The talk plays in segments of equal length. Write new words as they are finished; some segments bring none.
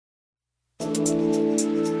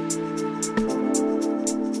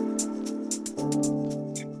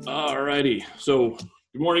Alrighty, so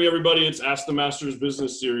good morning, everybody. It's Ask the Masters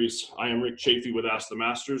Business Series. I am Rick Chafee with Ask the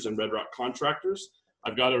Masters and Red Rock Contractors.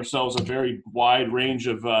 I've got ourselves a very wide range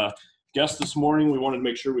of guests this morning. We wanted to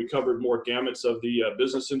make sure we covered more gamuts of the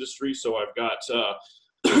business industry. So I've got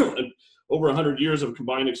over 100 years of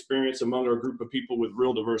combined experience among our group of people with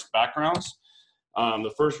real diverse backgrounds.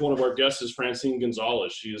 The first one of our guests is Francine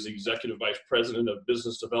Gonzalez. She is the Executive Vice President of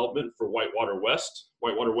Business Development for Whitewater West.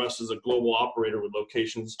 Whitewater West is a global operator with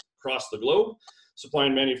locations across the globe,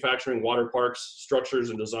 supplying manufacturing, water parks, structures,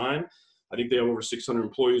 and design. I think they have over 600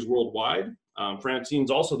 employees worldwide.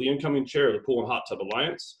 Francine's also the incoming chair of the Pool and Hot Tub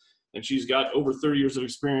Alliance, and she's got over 30 years of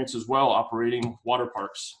experience as well operating water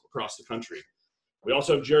parks across the country. We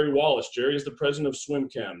also have Jerry Wallace. Jerry is the president of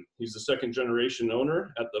SwimChem. He's the second generation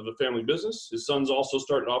owner of the family business. His son's also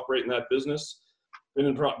starting to operate in that business. Been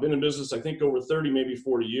in business, I think, over 30, maybe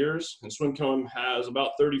 40 years. And SwimChem has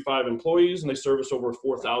about 35 employees, and they service over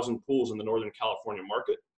 4,000 pools in the Northern California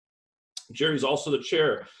market. Jerry's also the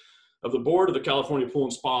chair of the board of the California Pool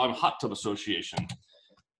and Spa and Hot Tub Association.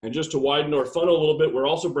 And just to widen our funnel a little bit, we're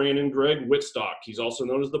also bringing in Greg Wittstock. He's also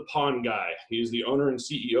known as the Pond Guy. He is the owner and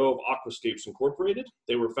CEO of Aquascapes Incorporated.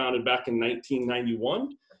 They were founded back in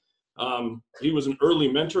 1991. He was an early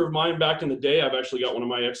mentor of mine back in the day. I've actually got one of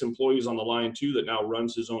my ex-employees on the line too that now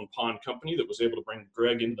runs his own pond company that was able to bring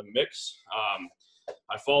Greg into the mix.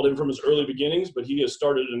 I followed him from his early beginnings, but he has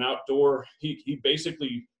started an outdoor, he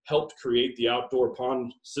basically helped create the outdoor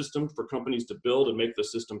pond system for companies to build and make the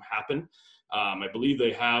system happen. I believe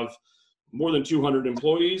they have more than 200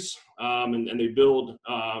 employees, and they build,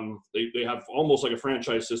 they have almost like a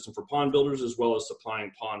franchise system for pond builders as well as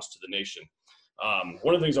supplying ponds to the nation.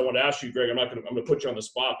 One of the things I want to ask you, Greg, I'm going to put you on the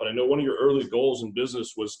spot, but I know one of your early goals in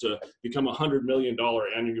business was to become a $100 million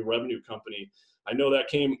annual revenue company. I know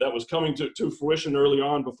that was coming to fruition early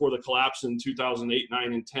on before the collapse in 2008,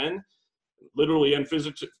 9, and 10, literally and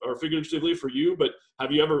figuratively for you. But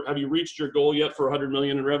have you reached your goal yet for 100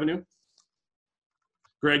 million in revenue?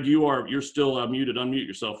 Greg, you're still muted. Unmute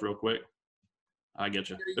yourself real quick. I get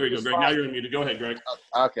you. There you go, Greg. Now you're unmuted. Go ahead, Greg.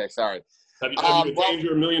 Okay, sorry. Have you attained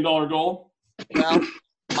your $1 million goal? Well,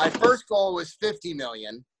 my first goal was 50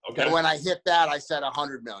 million. Okay. And when I hit that, I said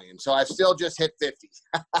 100 million. So I've still just hit 50.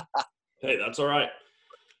 Hey, that's all right.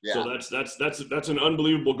 Yeah. So that's an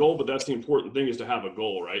unbelievable goal, but that's the important thing is to have a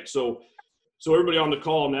goal, right? So everybody on the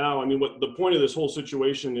call now, I mean, what the point of this whole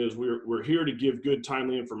situation is, we're here to give good,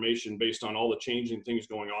 timely information based on all the changing things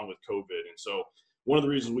going on with COVID. And so one of the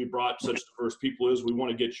reasons we brought such diverse people is we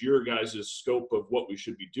want to get your guys' scope of what we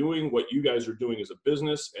should be doing, what you guys are doing as a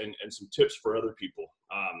business, and some tips for other people.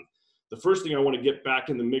 The first thing I want to get back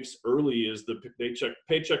in the mix early is the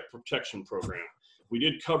Paycheck Protection Program. We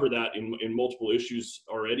did cover that in multiple issues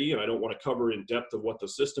already, and I don't want to cover in depth of what the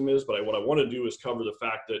system is, but what I want to do is cover the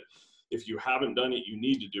fact that if you haven't done it, you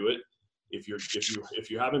need to do it. If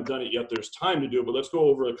you haven't done it yet, there's time to do it. But let's go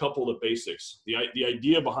over a couple of the basics. The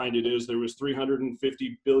idea behind it is there was $350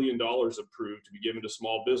 billion approved to be given to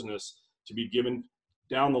small business, to be given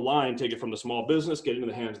down the line, take it from the small business, get it into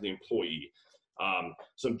the hands of the employee.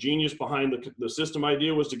 Some genius behind the system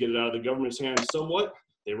idea was to get it out of the government's hands somewhat.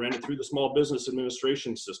 They ran it through the Small Business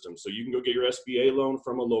Administration system, so you can go get your SBA loan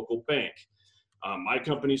from a local bank. My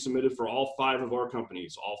company submitted for all 5 of our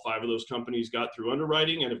companies. All 5 of those companies got through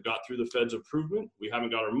underwriting and have got through the Fed's approval. We haven't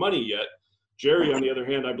got our money yet. Jerry, on the other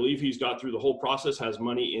hand, I believe he's got through the whole process, has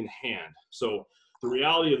money in hand. So the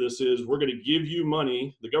reality of this is we're going to give you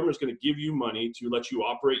money. The government's going to give you money to let you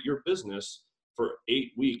operate your business for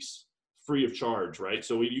 8 weeks free of charge, right?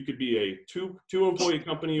 So you could be a two employee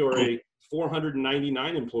company or a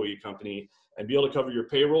 499 employee company and be able to cover your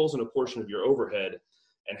payrolls and a portion of your overhead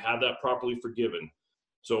and have that properly forgiven.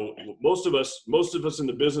 So most of us in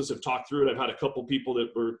the business have talked through it. I've had a couple people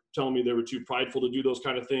that were telling me they were too prideful to do those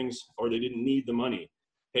kind of things, or they didn't need the money.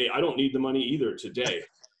 Hey, I don't need the money either today.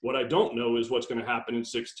 What I don't know is what's going to happen in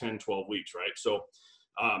 6, 10, 12 weeks, right? So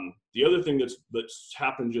the other thing that's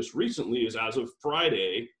happened just recently is, as of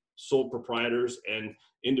Friday, sole proprietors and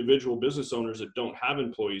individual business owners that don't have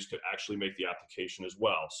employees could actually make the application as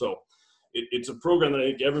well. So it's a program that I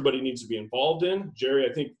think everybody needs to be involved in. Jerry,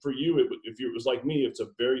 I think for you, if it was like me, it's a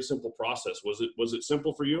very simple process. Was it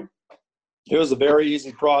simple for you? It was a very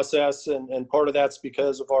easy process, and part of that's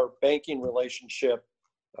because of our banking relationship.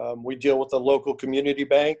 We deal with a local community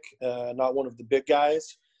bank, not one of the big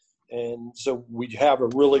guys, and so we have a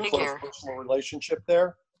really close personal relationship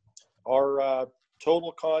there. Our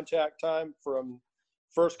total contact time from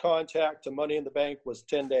first contact to money in the bank was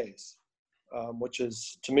 10 days. Which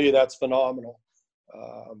is, to me, that's phenomenal.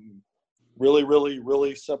 really, really,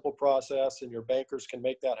 really simple process, and your bankers can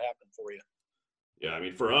make that happen for you. Yeah, I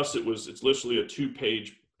mean, for us, it's literally a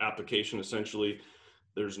 2-page application, essentially.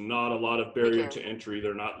 There's not a lot of barrier to entry.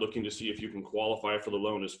 They're not looking to see if you can qualify for the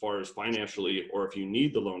loan as far as financially, or if you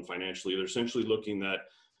need the loan financially. They're essentially looking at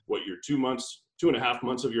what your 2.5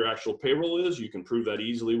 months of your actual payroll is. You can prove that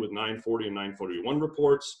easily with 940 and 941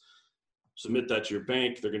 reports. Submit that to your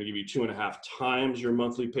bank. They're going to give you 2.5 times your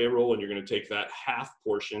monthly payroll, and you're going to take that half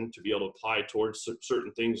portion to be able to apply towards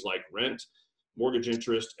certain things like rent, mortgage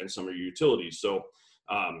interest, and some of your utilities. So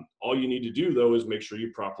all you need to do, though, is make sure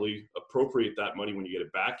you properly appropriate that money when you get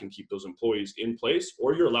it back and keep those employees in place,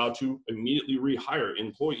 or you're allowed to immediately rehire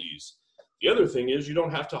employees. The other thing is you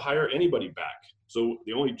don't have to hire anybody back. So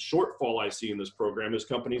the only shortfall I see in this program is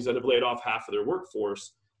companies that have laid off half of their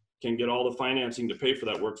workforce can get all the financing to pay for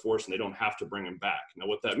that workforce, and they don't have to bring them back. Now,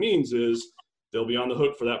 what that means is they'll be on the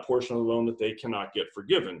hook for that portion of the loan that they cannot get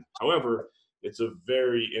forgiven. However, it's a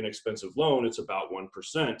very inexpensive loan. It's about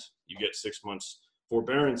 1%. You get 6 months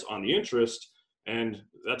forbearance on the interest, and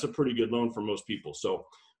that's a pretty good loan for most people. So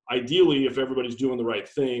ideally, if everybody's doing the right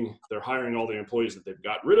thing, they're hiring all the employees that they've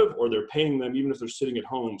got rid of, or they're paying them even if they're sitting at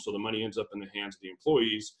home, so the money ends up in the hands of the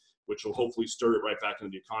employees, which will hopefully stir it right back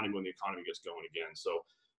into the economy when the economy gets going again. So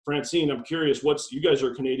Francine, I'm curious, you guys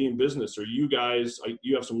are a Canadian business, or you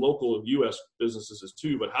have some local U.S. businesses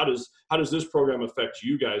too, but how does this program affect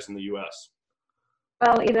you guys in the U.S.?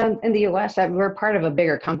 Well, in the U.S., we're part of a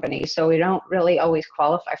bigger company, so we don't really always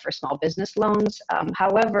qualify for small business loans.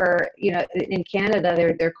 However, in Canada,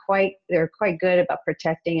 they're quite good about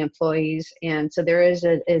protecting employees, and so there is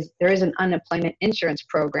an unemployment insurance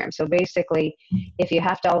program. So basically, if you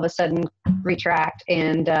have to all of a sudden retract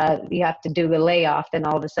and you have to do a layoff, then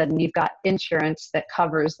all of a sudden you've got insurance that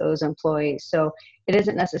covers those employees. So it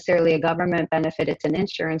isn't necessarily a government benefit; it's an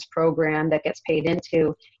insurance program that gets paid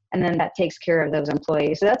into, and then that takes care of those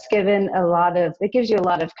employees. So that's it gives you a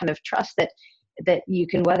lot of kind of trust that you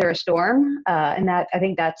can weather a storm. And that, I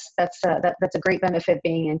think that's a great benefit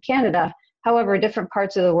being in Canada. However, different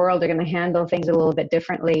parts of the world are going to handle things a little bit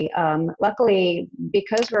differently. Luckily,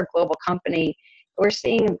 because we're a global company, we're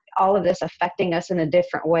seeing all of this affecting us in a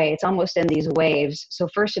different way. It's almost in these waves. So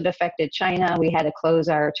first it affected China. We had to close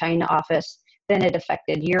our China office. Then it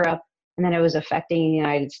affected Europe. And then it was affecting the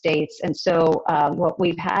United States. And so what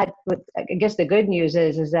we've had, I guess the good news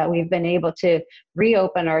is that we've been able to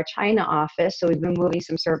reopen our China office. So we've been moving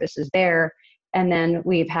some services there. And then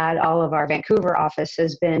we've had all of our Vancouver office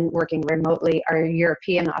has been working remotely. Our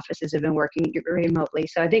European offices have been working remotely.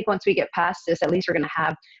 So I think once we get past this, at least we're going to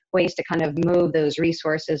have ways to kind of move those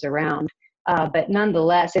resources around. But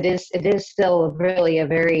nonetheless, it is still really a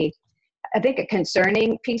very, I think, a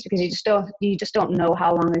concerning piece, because you just don't know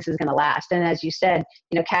how long this is going to last. And as you said,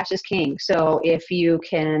 cash is king. So if you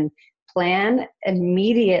can plan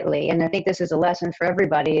immediately, and I think this is a lesson for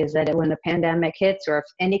everybody, is that when a pandemic hits, or if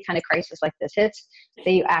any kind of crisis like this hits,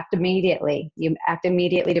 that you act immediately. You act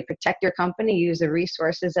immediately to protect your company, use the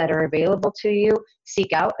resources that are available to you,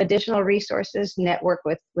 seek out additional resources, network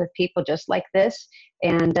with people just like this,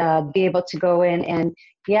 and be able to go in and,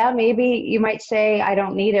 yeah, maybe you might say, I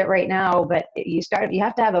don't need it right now, but you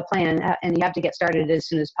have to have a plan, and you have to get started as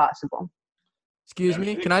soon as possible. Excuse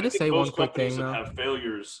me, can I just say one quick thing? Most companies that have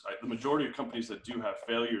failures, the majority of companies that do have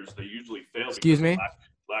failures, they usually fail Excuse me? because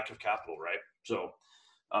of lack of capital, right? So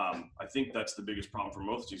I think that's the biggest problem for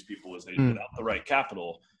most of these people is without the right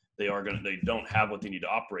capital, they don't have what they need to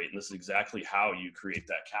operate. And this is exactly how you create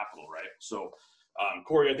that capital, right? So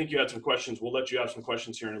Corey, I think you had some questions. We'll let you have some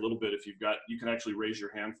questions here in a little bit. If you can actually raise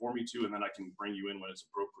your hand for me too, and then I can bring you in when it's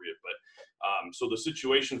appropriate. But so the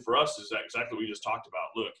situation for us is exactly what we just talked about.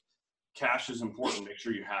 Look, cash is important. Make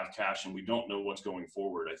sure you have cash, and we don't know what's going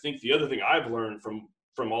forward. I think the other thing I've learned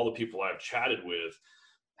from all the people I've chatted with,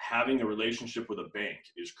 having a relationship with a bank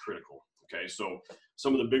is critical. Okay, so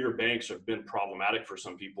some of the bigger banks have been problematic for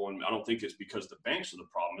some people, and I don't think it's because the banks are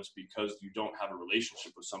the problem. It's because you don't have a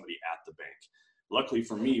relationship with somebody at the bank. Luckily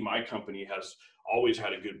for me, my company has always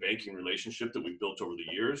had a good banking relationship that we've built over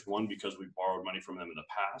the years. One, because we borrowed money from them in the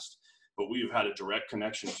past, but we've had a direct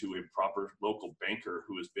connection to a proper local banker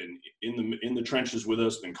who has been in the trenches with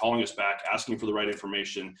us, been calling us back, asking for the right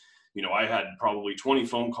information. I had probably 20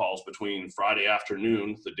 phone calls between Friday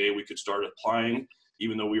afternoon, the day we could start applying,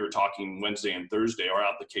 even though we were talking Wednesday and Thursday, our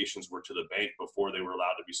applications were to the bank before they were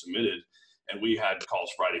allowed to be submitted. And we had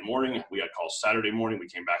calls Friday morning, we had calls Saturday morning, we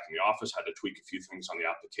came back in the office, had to tweak a few things on the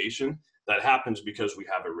application. That happens because we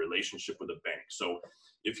have a relationship with a bank. So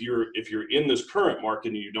if you're in this current market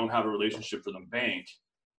and you don't have a relationship with a bank,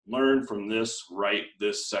 learn from this right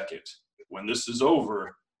this second. When this is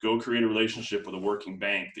over, Go create a relationship with a working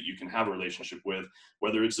bank that you can have a relationship with,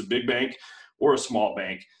 whether it's a big bank or a small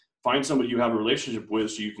bank. Find somebody you have a relationship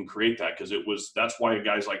with so you can create that, because that's why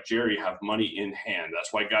guys like Jerry have money in hand.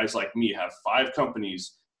 That's why guys like me have 5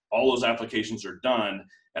 companies. All those applications are done.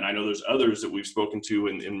 And I know there's others that we've spoken to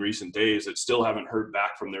in recent days that still haven't heard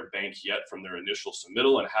back from their bank yet from their initial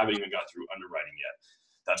submittal and haven't even got through underwriting yet.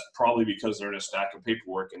 That's probably because they're in a stack of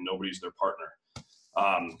paperwork and nobody's their partner.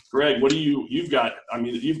 Greg, you've got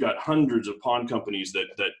hundreds of pond companies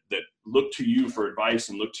that look to you for advice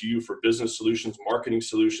and look to you for business solutions, marketing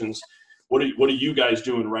solutions. What are you guys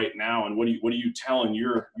doing right now? And what are you telling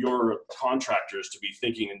your contractors to be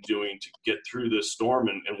thinking and doing to get through this storm,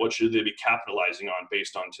 and what should they be capitalizing on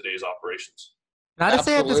based on today's operations? Can I just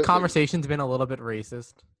say that this Absolutely. conversation's been a little bit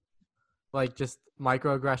racist? Like, just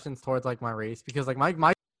microaggressions towards, like, my race? Because, like,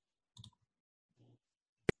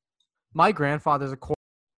 my grandfather's a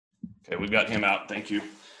Okay, we've got him out. Thank you.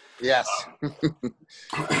 Yes.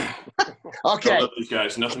 I Okay. love these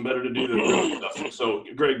guys. Nothing better to do than real stuff. So,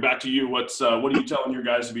 Greg, back to you. What are you telling your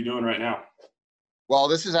guys to be doing right now? Well,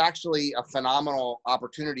 this is actually a phenomenal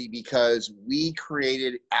opportunity because we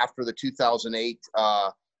created, after the 2008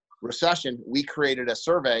 recession, we created a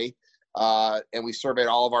survey and we surveyed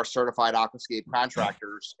all of our certified aquascape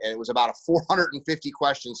contractors. And it was about a 450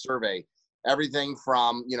 question survey. Everything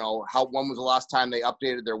from, when was the last time they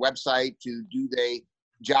updated their website to do they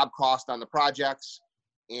job cost on the projects.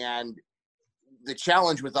 And the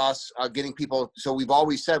challenge with us getting people, so we've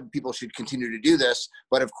always said people should continue to do this,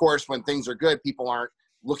 but of course, when things are good, people aren't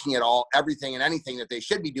looking at everything and anything that they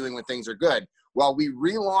should be doing when things are good. Well, we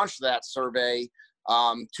relaunched that survey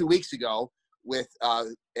 2 weeks ago with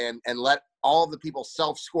and let all of the people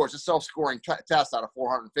self-score. It's a self-scoring test out of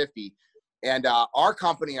 450. And our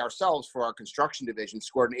company ourselves, for our construction division,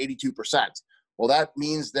 scored an 82%. Well, that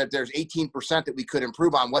means that there's 18% that we could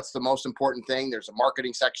improve on. What's the most important thing? There's a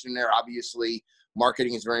marketing section in there. Obviously,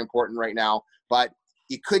 marketing is very important right now. But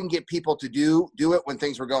you couldn't get people to do it when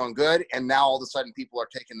things were going good. And now all of a sudden people are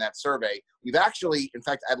taking that survey. We've actually, in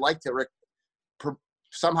fact, I'd like to, Rick,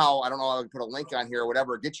 somehow, I don't know how to put a link on here or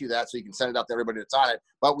whatever, get you that so you can send it out to everybody that's on it.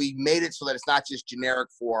 But we made it so that it's not just generic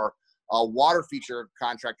for water feature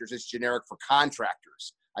contractors, it's generic for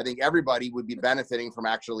contractors. I think everybody would be benefiting from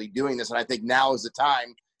actually doing this. And I think now is the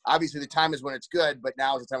time. Obviously, the time is when it's good, but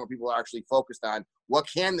now is the time when people are actually focused on what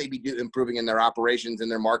can they be improving in their operations, in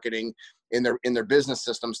their marketing, in their business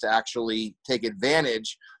systems to actually take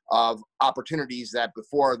advantage of opportunities that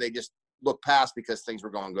before they just look past because things were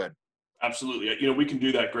going good. Absolutely. We can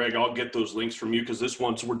do that, Greg. I'll get those links from you, because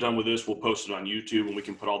once we're done with this, we'll post it on YouTube and we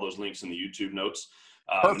can put all those links in the YouTube notes.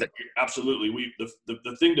 Perfect. Absolutely.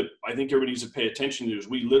 The thing that I think everybody needs to pay attention to is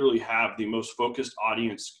we literally have the most focused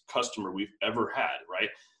audience customer we've ever had, right?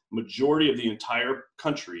 Majority of the entire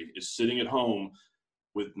country is sitting at home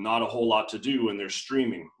with not a whole lot to do, and they're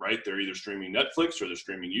streaming, right? They're either streaming Netflix or they're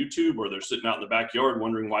streaming YouTube, or they're sitting out in the backyard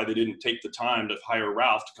wondering why they didn't take the time to hire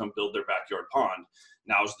Ralph to come build their backyard pond.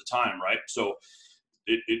 Now's the time, right? So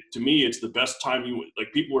to me, it's the best time. You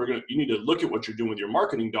need to look at what you're doing with your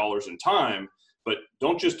marketing dollars and time, but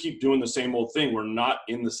don't just keep doing the same old thing. We're not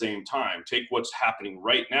in the same time. Take what's happening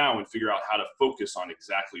right now and figure out how to focus on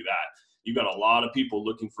exactly that. You've got a lot of people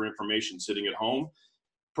looking for information sitting at home.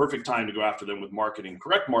 Perfect time to go after them with marketing,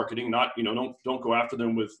 correct marketing, not, don't go after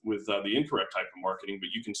them with the incorrect type of marketing, but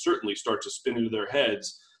you can certainly start to spin into their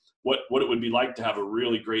heads what it would be like to have a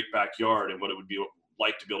really great backyard and what it would be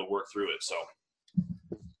like to be able to work through it. So,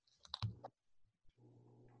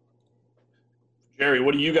 Jerry,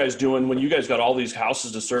 what are you guys doing when you guys got all these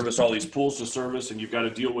houses to service, all these pools to service, and you've got to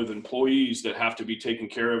deal with employees that have to be taking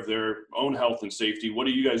care of their own health and safety? What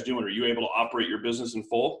are you guys doing? Are you able to operate your business in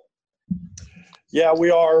full? Yeah,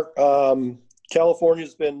 we are.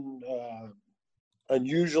 California's been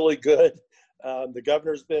unusually good. The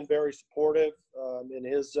governor's been very supportive in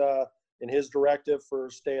his directive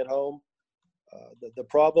for stay at home. The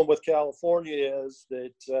problem with California is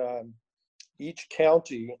that each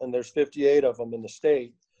county, and there's 58 of them in the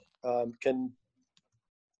state, can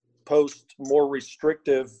post more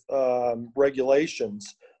restrictive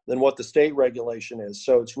regulations than what the state regulation is.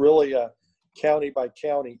 So it's really a county by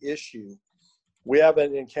county issue. We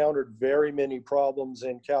haven't encountered very many problems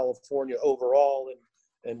in California overall,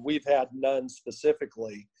 and we've had none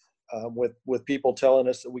specifically with people telling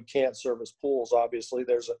us that we can't service pools. Obviously,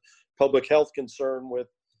 there's a public health concern with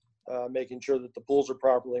making sure that the pools are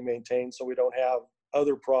properly maintained so we don't have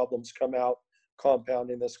other problems come out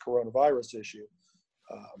compounding this coronavirus issue.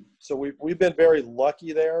 So we've been very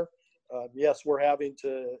lucky there. Yes, we're having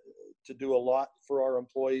to do a lot for our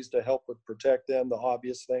employees to help protect them, the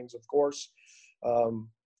obvious things, of course.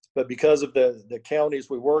 But because of the counties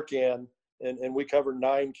we work in, and we cover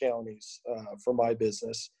 9 counties for my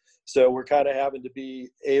business, so we're kind of having to be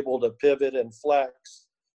able to pivot and flex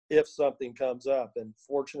if something comes up. And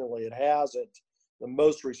fortunately, it hasn't. The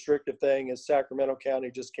most restrictive thing is Sacramento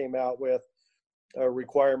County just came out with a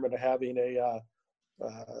requirement of having a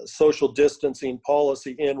social distancing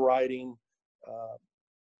policy in writing,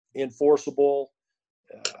 enforceable.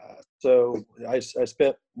 So I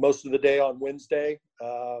spent most of the day on Wednesday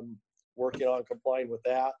working on complying with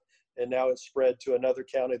that. And now it's spread to another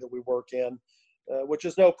county that we work in, which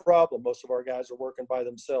is no problem. Most of our guys are working by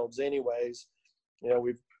themselves anyways. You know,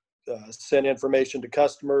 we've sent information to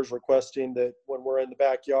customers requesting that when we're in the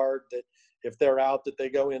backyard, that if they're out, that they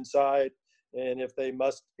go inside. And if they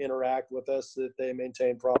must interact with us, that they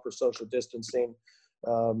maintain proper social distancing,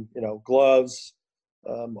 you know, gloves,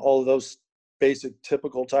 all of those basic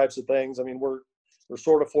typical types of things. I mean, we're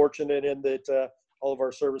sort of fortunate in that all of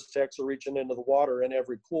our service techs are reaching into the water in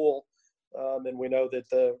every pool. And we know that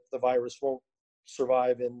the virus won't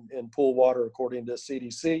survive in pool water according to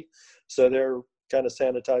CDC. So they're kind of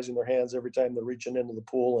sanitizing their hands every time they're reaching into the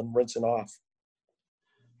pool and rinsing off.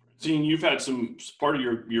 Seeing you've had some part of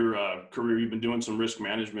your career, you've been doing some risk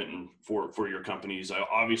management and for your companies.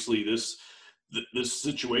 Obviously, this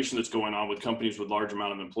situation that's going on with companies with large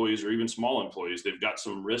amount of employees or even small employees, they've got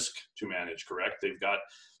some risk to manage, correct? They've got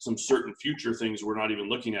some certain future things we're not even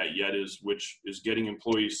looking at yet, which is getting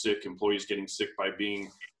employees getting sick by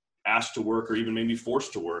being asked to work or even maybe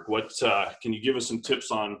forced to work. What can you give us some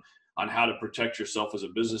tips on how to protect yourself as a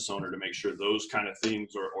business owner to make sure those kind of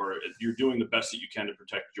things, or you're doing the best that you can to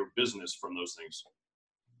protect your business from those things?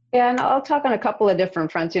 Yeah, and I'll talk on a couple of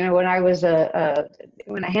different fronts. You know, when I was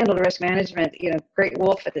when I handled risk management, you know, Great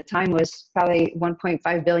Wolf at the time was probably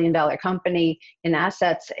 $1.5 billion company in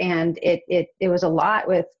assets, and it was a lot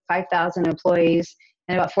with 5,000 employees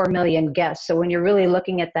and about 4 million guests. So when you're really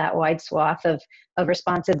looking at that wide swath of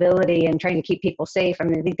responsibility and trying to keep people safe, I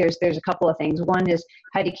mean, I think there's a couple of things. One is,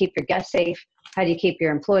 how do you keep your guests safe? How do you keep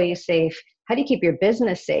your employees safe? How do you keep your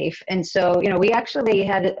business safe? And so, you know, we actually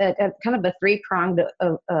had a kind of a 3-pronged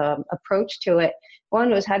approach to it.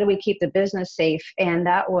 One was, how do we keep the business safe? And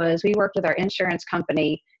that was, we worked with our insurance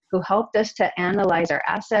company, who helped us to analyze our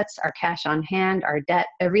assets, our cash on hand, our debt,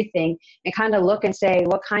 everything, and kind of look and say,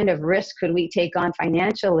 what kind of risk could we take on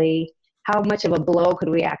financially? How much of a blow could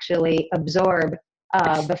we actually absorb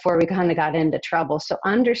before we kind of got into trouble? So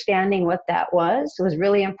understanding what that was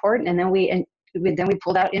really important. And then we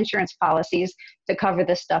pulled out insurance policies to cover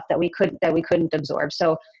the stuff that we couldn't absorb.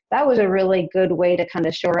 So that was a really good way to kind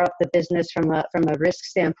of shore up the business from a risk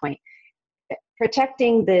standpoint.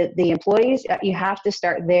 Protecting the employees, you have to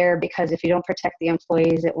start there, because if you don't protect the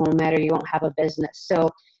employees, it won't matter. You won't have a business. So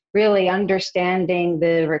really understanding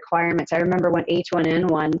the requirements. I remember when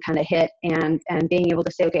H1N1 kind of hit, and being able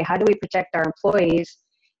to say, okay, how do we protect our employees?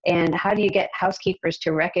 And how do you get housekeepers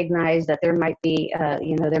to recognize that there might be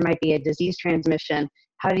a disease transmission?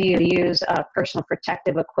 How do you use personal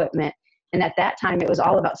protective equipment? And at that time, it was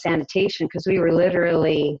all about sanitation, because we were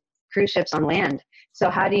literally cruise ships on land. So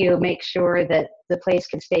how do you make sure that the place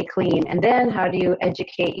can stay clean? And then how do you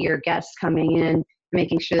educate your guests coming in,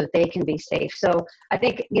 making sure that they can be safe? So I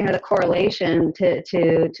think, you know, the correlation to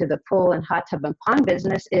the pool and hot tub and pond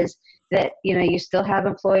business is that, you know, you still have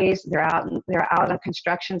employees, they're out on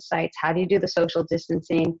construction sites. How do you do the social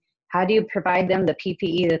distancing? How do you provide them the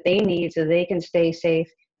PPE that they need so they can stay safe?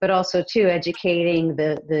 But also too, educating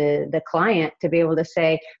the client to be able to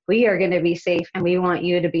say, we are going to be safe and we want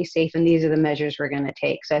you to be safe, and these are the measures we're going to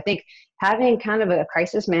take. So I think having kind of a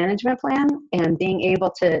crisis management plan and being able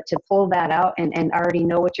to pull that out and already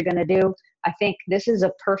know what you're going to do, I think this is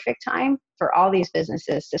a perfect time for all these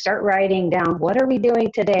businesses to start writing down, what are we doing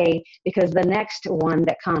today? Because the next one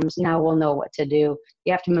that comes, now we'll know what to do.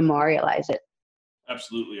 You have to memorialize it.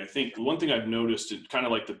 Absolutely. I think one thing I've noticed, it kind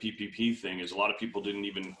of like the PPP thing, is a lot of people didn't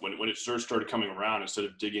even, when it first started coming around, instead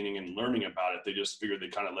of digging and learning about it, they just figured they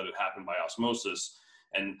kind of let it happen by osmosis.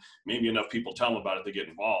 And maybe enough people tell them about it, they get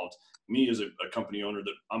involved. Me as a company owner,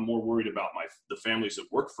 that I'm more worried about the families that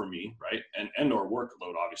work for me, right? And our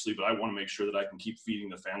workload, obviously, but I want to make sure that I can keep feeding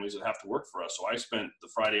the families that have to work for us. So I spent the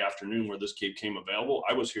Friday afternoon where this came available.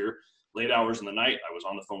 I was here late hours in the night. I was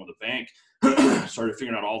on the phone with the bank, started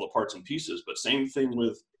figuring out all the parts and pieces. But same thing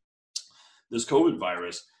with this COVID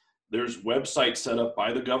virus. There's websites set up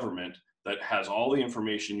by the government that has all the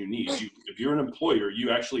information you need. If you're an employer,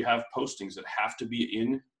 you actually have postings that have to be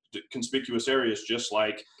in conspicuous areas, just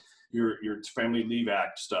like your Family Leave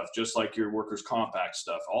Act stuff, just like your Workers' Comp Act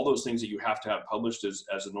stuff, all those things that you have to have published as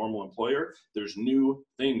a normal employer. There's new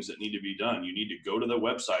things that need to be done. You need to go to the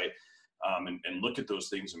website. and look at those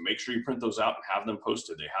things and make sure you print those out and have them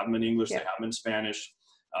posted. They have them in English, Yeah. they have them in Spanish.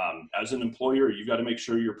 As an employer, you got to make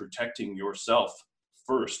sure you're protecting yourself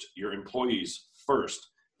first, your employees first.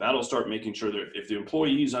 That'll start making sure that if the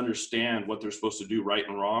employees understand what they're supposed to do right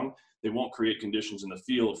and wrong, they won't create conditions in the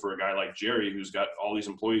field for a guy like Jerry, who's got all these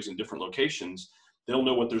employees in different locations. They'll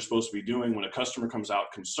know what they're supposed to be doing. When a customer comes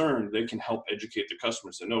out concerned, they can help educate the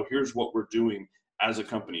customer. Say, no, here's what we're doing as a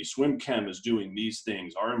company. Swim Chem is doing these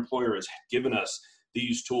things. Our employer has given us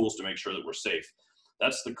these tools to make sure that we're safe.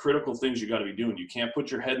 That's the critical things you got to be doing. You can't put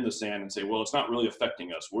your head in the sand and say, well, it's not really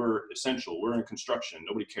affecting us. We're essential. We're in construction.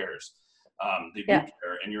 Nobody cares. They do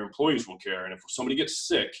care, and your employees will care. And if somebody gets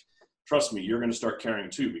sick, trust me, you're going to start caring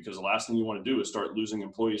too, because the last thing you want to do is start losing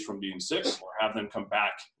employees from being sick or have them come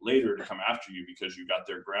back later to come after you because you got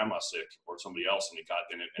their grandma sick or somebody else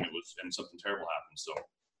and something terrible happened. So.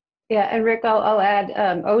 Yeah, and Rick, I'll add,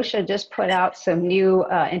 OSHA just put out some new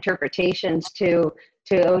interpretations to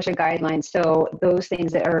OSHA guidelines. So those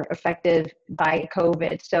things that are affected by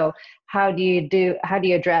COVID. So how do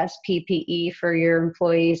you address PPE for your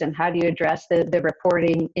employees, and how do you address the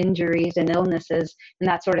reporting injuries and illnesses and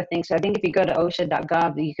that sort of thing? So I think if you go to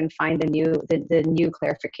OSHA.gov, you can find the new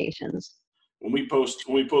clarifications. When we post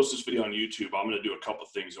this video on YouTube, I'm going to do a couple of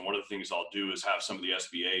things, and one of the things I'll do is have some of the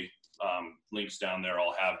SBA links down there.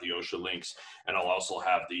 I'll have the OSHA links, and I'll also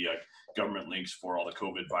have the government links for all the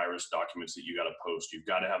COVID virus documents that you got to post. You've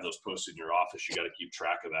got to have those posted in your office. You got to keep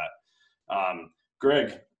track of that.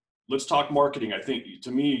 Greg, let's talk marketing. I think,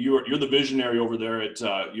 to me, you're the visionary over there at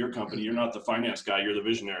your company. You're not the finance guy. You're the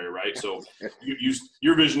visionary, right? So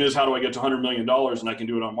your vision is, how do I get to $100 million and I can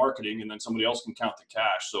do it on marketing, and then somebody else can count the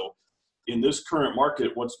cash. So in this current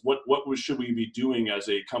market, what should we be doing as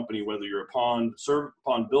a company, whether you're a pond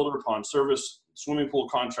builder, pond service, swimming pool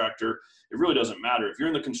contractor? It really doesn't matter. If you're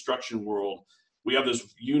in the construction world, we have this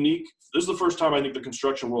is the first time I think the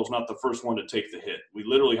construction world is not the first one to take the hit. We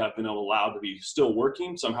literally have been allowed to be still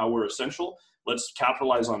working. Somehow we're essential. Let's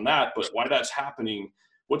capitalize on that. But why that's happening,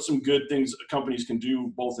 what's some good things companies can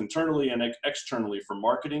do both internally and externally for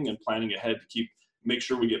marketing and planning ahead to make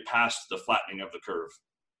sure we get past the flattening of the curve?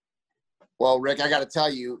 Well, Rick, I got to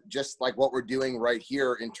tell you, just like what we're doing right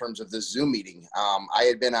here in terms of the Zoom meeting, I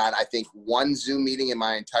had been on, I think, one Zoom meeting in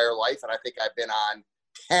my entire life, and I think I've been on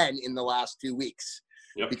 10 in the last 2 weeks.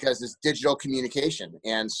 Yep. Because it's digital communication.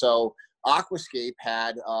 And so Aquascape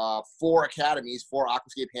had 4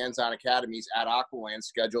 Aquascape hands-on academies at Aqualand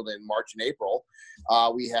scheduled in March and April.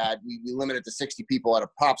 We limited to 60 people at a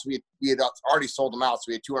pop. So we had already sold them out, so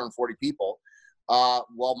we had 240 people.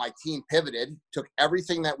 Well, my team pivoted, took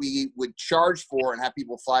everything that we would charge for and have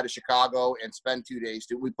people fly to Chicago and spend 2 days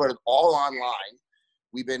to. We put it all online.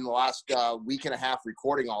 We've been the last week and a half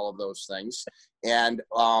recording all of those things, and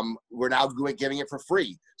we're now giving it for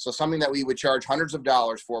free. So something that we would charge hundreds of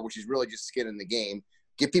dollars for, which is really just skin in the game,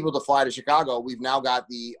 get people to fly to Chicago. We've now got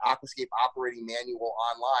the Aquascape operating manual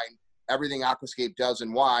online, everything Aquascape does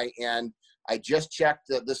and why. And I just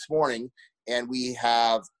checked this morning, and we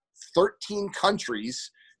have 13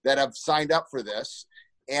 countries that have signed up for this,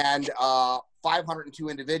 and 502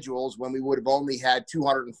 individuals when we would have only had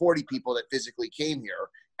 240 people that physically came here.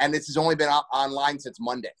 And this has only been online since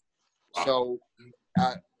Monday. So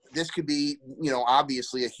this could be,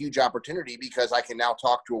 obviously a huge opportunity, because I can now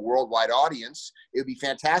talk to a worldwide audience. It would be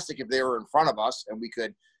fantastic if they were in front of us and we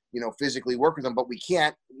could, physically work with them, but we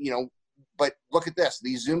can't, but look at this,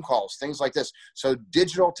 these Zoom calls, things like this. So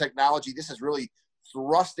digital technology, this is really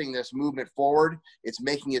thrusting this movement forward. It's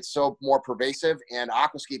making it so more pervasive, and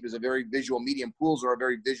Aquascape is a very visual medium. Pools are a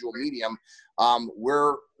very visual medium.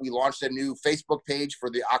 We launched a new Facebook page for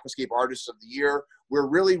the Aquascape Artists of the Year. We're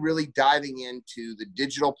really, really diving into the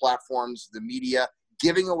digital platforms, the media,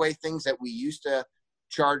 giving away things that we used to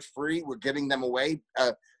charge free. We're giving them away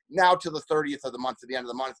now to the 30th of the month, to the end of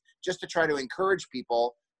the month, just to try to encourage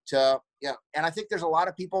people to, and I think there's a lot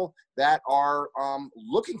of people that are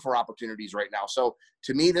looking for opportunities right now. So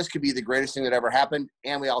to me, this could be the greatest thing that ever happened.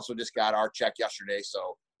 And we also just got our check yesterday.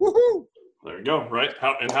 So woohoo! There you go, right?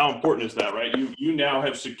 How important is that, right? You now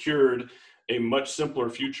have secured a much simpler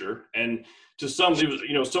future. And to some,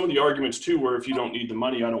 some of the arguments too, where if you don't need the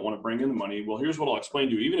money, I don't want to bring in the money. Well, here's what I'll explain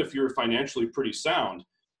to you. Even if you're financially pretty sound,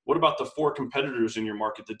 what about the 4 competitors in your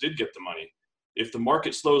market that did get the money? If the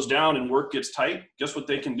market slows down and work gets tight, guess what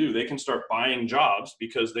they can do? They can start buying jobs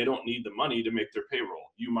because they don't need the money to make their payroll.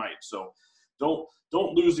 You might. So don't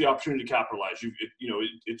lose the opportunity to capitalize.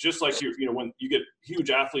 It's just like when you get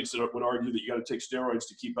huge athletes that would argue that you got to take steroids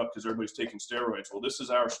to keep up because everybody's taking steroids. Well, this is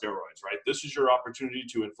our steroids, right? This is your opportunity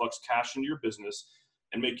to influx cash into your business,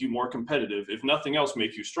 and make you more competitive. If nothing else,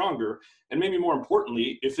 make you stronger. And maybe more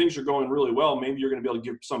importantly, if things are going really well, maybe you're going to be able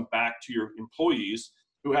to give some back to your employees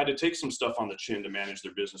who had to take some stuff on the chin to manage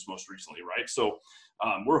their business most recently, right? So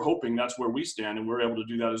we're hoping that's where we stand, and we're able to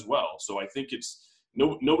do that as well. So I think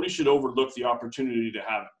nobody should overlook the opportunity to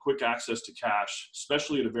have quick access to cash,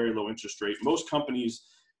 especially at a very low interest rate. Most companies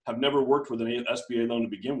have never worked with an SBA loan to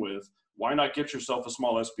begin with. Why not get yourself a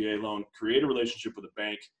small SBA loan, create a relationship with a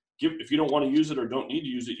bank? If you don't want to use it or don't need to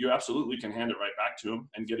use it, you absolutely can hand it right back to them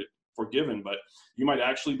and get it forgiven. But you might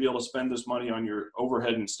actually be able to spend this money on your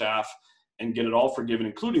overhead and staff and get it all forgiven,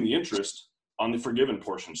 including the interest on the forgiven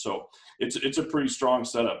portion. So it's a pretty strong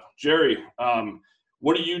setup. Jerry,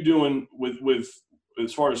 what are you doing with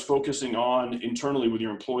as far as focusing on internally with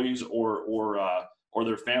your employees or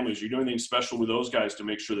their families? Are you doing anything special with those guys to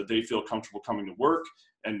make sure that they feel comfortable coming to work,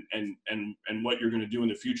 and what you're going to do in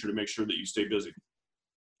the future to make sure that you stay busy?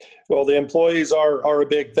 Well, the employees are a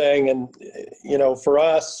big thing. And, for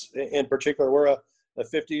us in particular, we're a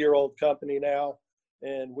 50-year-old company now,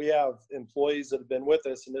 and we have employees that have been with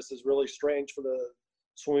us. And this is really strange for the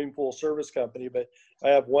swimming pool service company, but I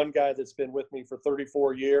have one guy that's been with me for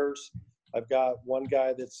 34 years. I've got one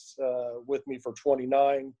guy that's with me for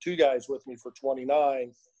 29, two guys with me for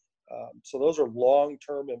 29. So those are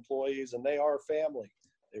long-term employees, and they are family.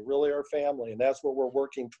 They really are family. And that's what we're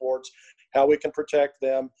working towards, how we can protect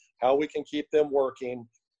them, how we can keep them working.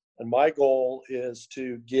 And my goal is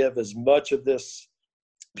to give as much of this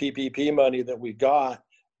PPP money that we got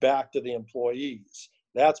back to the employees.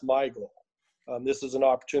 That's my goal. This is an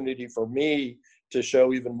opportunity for me to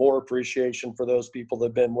show even more appreciation for those people that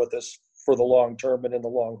have been with us for the long term and in the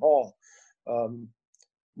long haul.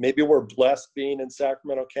 Maybe we're blessed being in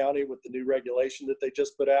Sacramento County with the new regulation that they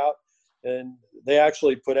just put out. And they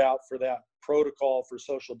actually put out, for that protocol for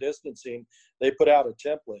social distancing, they put out a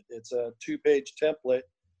template. It's a 2-page template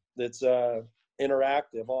that's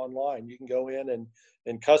interactive online. You can go in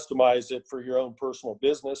and customize it for your own personal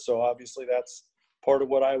business. So obviously that's part of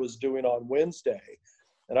what I was doing on Wednesday.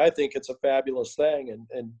 And I think it's a fabulous thing.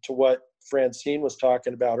 And to what Francine was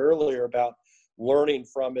talking about earlier about learning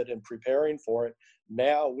from it and preparing for it,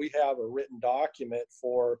 now we have a written document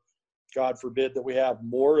for, God forbid that we have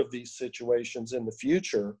more of these situations in the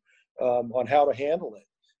future, on how to handle it.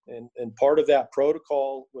 And part of that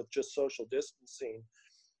protocol with just social distancing,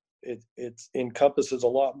 it encompasses a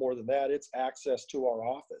lot more than that. It's access to our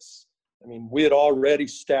office. I mean, we had already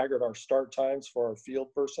staggered our start times for our field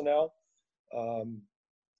personnel.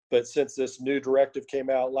 But since this new directive came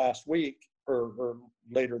out last week or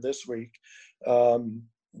later this week,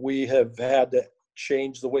 we have had to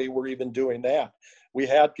change the way we're even doing that. We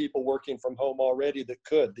had people working from home already that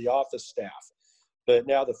could, the office staff. But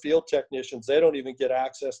now the field technicians, they don't even get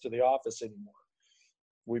access to the office anymore.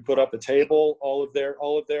 We put up a table, all of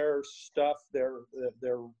their stuff, their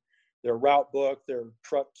route book, their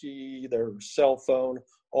truck key, their cell phone,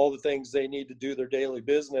 all the things they need to do their daily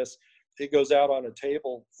business. It goes out on a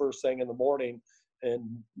table first thing in the morning, and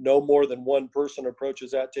no more than one person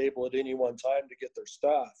approaches that table at any one time to get their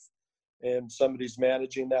stuff. And somebody's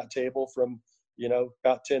managing that table from,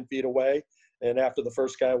 about 10 feet away. And after the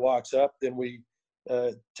first guy walks up, then we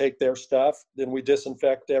take their stuff, then we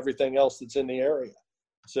disinfect everything else that's in the area.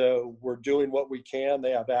 So we're doing what we can.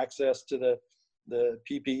 They have access to the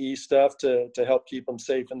PPE stuff to help keep them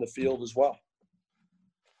safe in the field as well.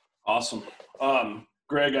 Awesome.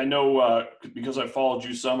 Greg, I know because I followed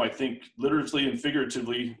you some, I think literally and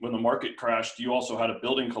figuratively, when the market crashed, you also had a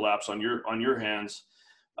building collapse on your hands.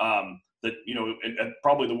 That, at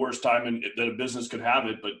probably the worst time that a business could have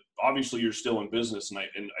it, but obviously you're still in business. And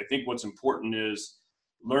I think what's important is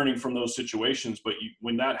learning from those situations. But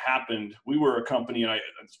when that happened, we were a company, and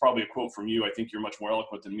it's probably a quote from you. I think you're much more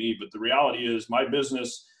eloquent than me, but the reality is my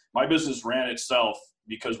business ran itself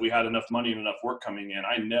because we had enough money and enough work coming in.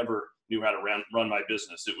 I never knew how to run my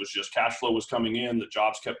business. It was just cash flow was coming in. The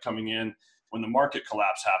jobs kept coming in. When the market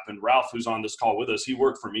collapse happened, Ralph, who's on this call with us, he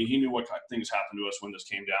worked for me. He knew what kind of things happened to us when this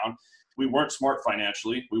came down. We weren't smart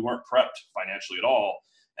financially. We weren't prepped financially at all.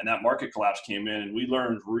 And that market collapse came in, and we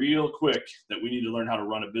learned real quick that we need to learn how to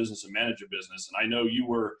run a business and manage a business. And I know you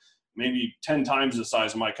were maybe 10 times the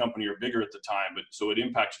size of my company or bigger at the time, but so it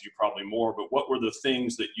impacted you probably more. But what were the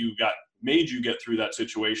things that made you get through that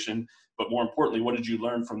situation? But more importantly, what did you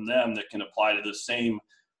learn from them that can apply to the same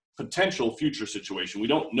potential future situation? We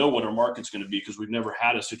don't know what our market's going to be because we've never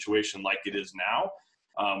had a situation like it is now.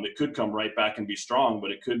 It could come right back and be strong,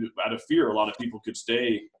 but it could, out of fear, a lot of people could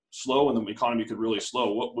stay slow and the economy could really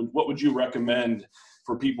slow. What would you recommend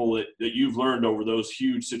for people that you've learned over those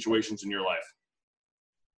huge situations in your life?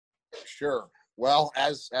 Sure. Well,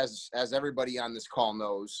 as everybody on this call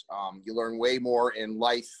knows, you learn way more in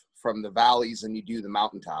life from the valleys than you do the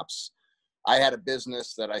mountaintops. I had a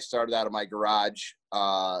business that I started out of my garage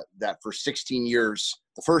that for 16 years,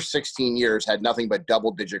 the first 16 years had nothing but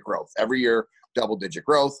double-digit growth. Every year, double-digit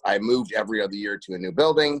growth. I moved every other year to a new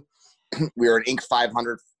building. We were an Inc.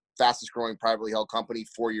 500 fastest growing privately held company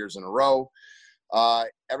 4 years in a row.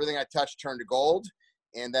 Everything I touched turned to gold.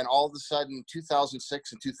 And then all of a sudden,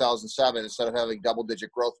 2006 and 2007, instead of having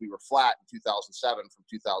double-digit growth, we were flat in 2007 from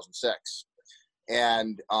 2006.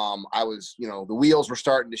 And I was, the wheels were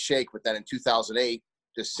starting to shake. But then in 2008,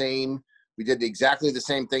 we did exactly the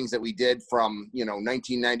same things that we did from,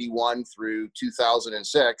 1991 through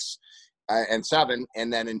 2006 and 7.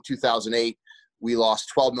 And then in 2008, we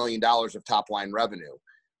lost $12 million of top-line revenue.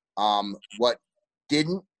 What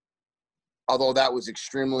didn't, although that was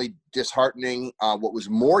extremely disheartening, what was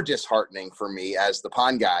more disheartening for me as the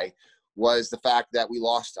pond guy was the fact that we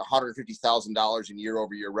lost $150,000 in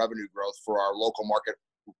year-over-year revenue growth for our local market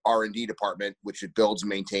R&D department, which it builds,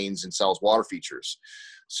 maintains, and sells water features.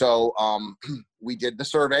 So we did the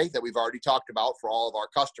survey that we've already talked about for all of our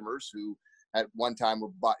customers who at one time were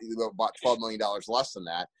bought $12 million less than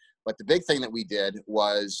that. But the big thing that we did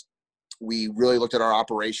was we really looked at our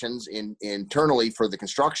operations internally for the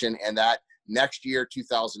construction, and that next year,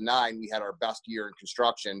 2009, we had our best year in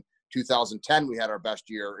construction. 2010, we had our best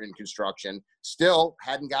year in construction. Still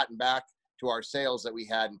hadn't gotten back to our sales that we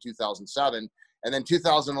had in 2007. And then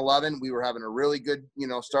 2011, we were having a really good,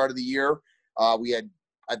 start of the year. We had,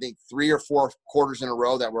 I think, 3 or 4 quarters in a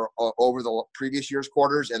row that were over the previous year's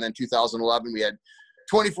quarters. And then 2011, we had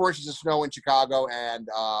 24 inches of snow in Chicago, and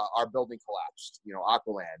our building collapsed,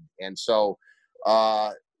 Aqualand. And so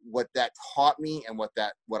what that taught me and what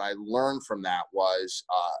I learned from that was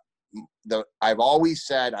I've always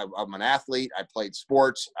said I'm an athlete. I played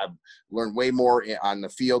sports. I've learned way more on the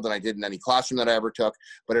field than I did in any classroom that I ever took.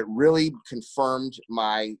 But it really confirmed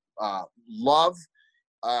my love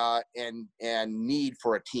and need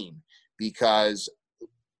for a team, because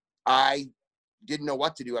I didn't know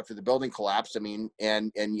what to do after the building collapsed. I mean,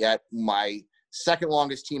 and yet my second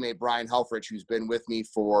longest teammate, Brian Helfrich, who's been with me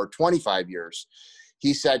for 25 years,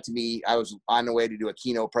 he said to me, I was on the way to do a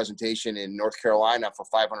keynote presentation in North Carolina for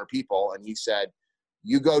 500 people. And he said,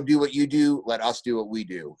 you go do what you do, let us do what we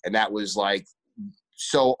do. And that was like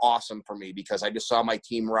so awesome for me, because I just saw my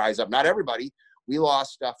team rise up. Not everybody. We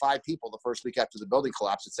lost 5 people the first week after the building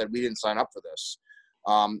collapsed that said, we didn't sign up for this.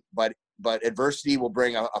 But adversity will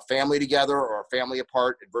bring a family together or a family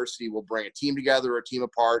apart. Adversity will bring a team together or a team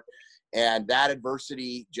apart. And that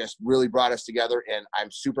adversity just really brought us together. And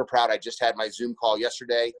I'm super proud. I just had my Zoom call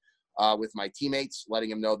yesterday with my teammates, letting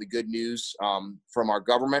them know the good news from our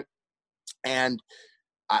government. And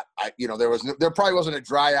there probably wasn't a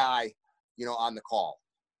dry eye, on the call.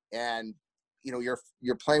 And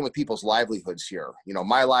you're playing with people's livelihoods here.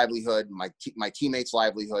 My livelihood, my teammates'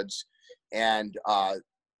 livelihoods, and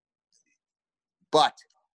but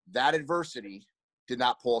that adversity did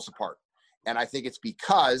not pull us apart. And I think it's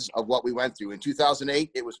because of what we went through. In 2008,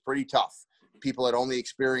 it was pretty tough. People had only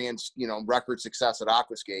experienced, record success at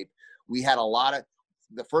Aquascape. We had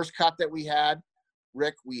the first cut that we had,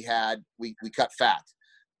 Rick, we cut fat.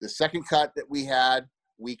 The second cut that we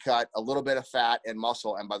cut a little bit of fat and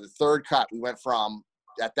muscle. And by the third cut, we went from,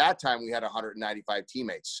 at that time, we had 195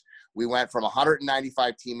 teammates. We went from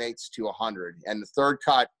 195 teammates to 100. And the third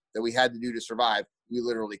cut that we had to do to survive, we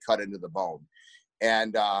literally cut into the bone.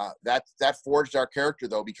 And that forged our character,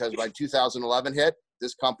 though, because by 2011 hit,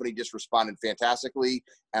 this company just responded fantastically.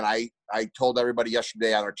 And I told everybody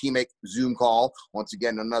yesterday on our teammate Zoom call, once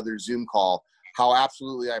again, another Zoom call, how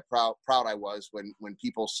absolutely proud I was when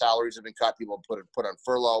people's salaries have been cut, people put on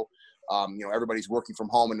furlough. Everybody's working from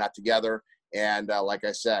home and not together. And like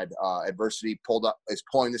I said, adversity is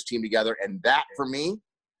pulling this team together. And that, for me,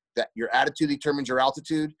 that your attitude determines your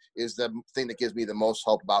altitude, is the thing that gives me the most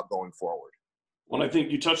hope about going forward. Well, I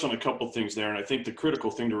think you touched on a couple things there, and I think the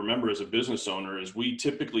critical thing to remember as a business owner is we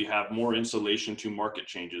typically have more insulation to market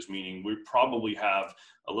changes, meaning we probably have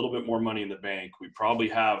a little bit more money in the bank. We probably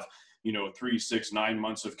have, 3, 6, 9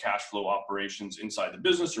 months of cash flow operations inside the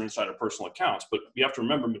business or inside our personal accounts. But you have to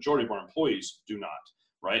remember, majority of our employees do not,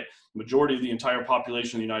 right? Majority of the entire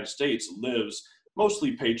population of the United States lives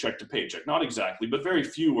mostly paycheck to paycheck. Not exactly, but very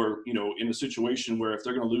few are, in a situation where if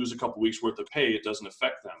they're going to lose a couple weeks worth of pay, it doesn't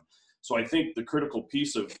affect them. So I think the critical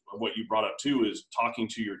piece of what you brought up too is talking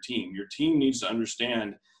to your team. Your team needs to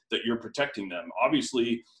understand that you're protecting them.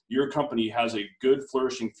 Obviously, your company has a good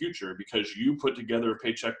flourishing future because you put together a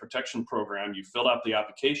paycheck protection program, you filled out the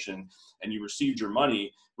application, and you received your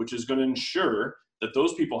money, which is going to ensure that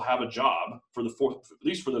those people have a job for at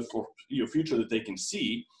least for the future that they can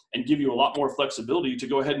see, and give you a lot more flexibility to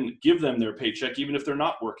go ahead and give them their paycheck, even if they're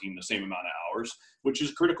not working the same amount of hours, which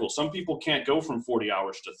is critical. Some people can't go from 40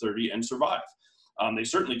 hours to 30 and survive. They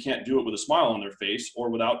certainly can't do it with a smile on their face or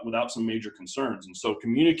without some major concerns. And so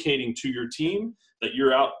communicating to your team that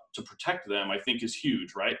you're out to protect them, I think, is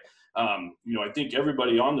huge, right? I think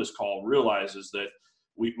everybody on this call realizes that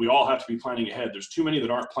we all have to be planning ahead. There's too many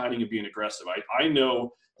that aren't planning and being aggressive. I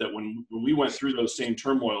know that when we went through those same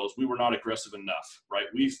turmoils, we were not aggressive enough, right?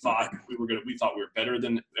 We thought we were better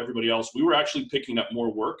than everybody else. We were actually picking up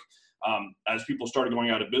more work. As people started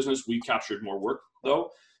going out of business, we captured more work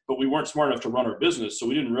though, but we weren't smart enough to run our business. So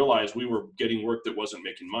we didn't realize we were getting work that wasn't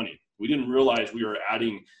making money. We didn't realize we were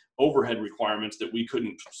adding overhead requirements that we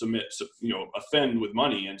couldn't offend with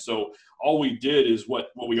money. And so all we did is what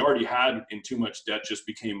we already had in too much debt just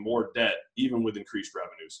became more debt, even with increased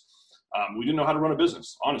revenues. We didn't know how to run a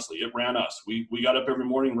business. Honestly, it ran us. We got up every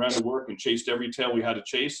morning, ran to work, and chased every tail we had to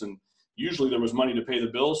chase. And usually there was money to pay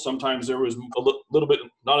the bills. Sometimes there was a little bit,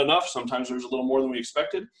 not enough. Sometimes there was a little more than we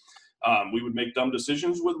expected. We would make dumb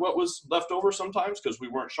decisions with what was left over sometimes because we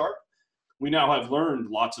weren't sharp. We now have learned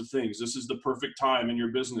lots of things. This is the perfect time in your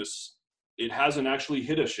business. It hasn't actually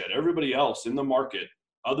hit us yet. Everybody else in the market,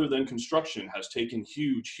 other than construction, has taken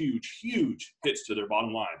huge, huge, huge hits to their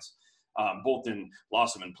bottom lines, both in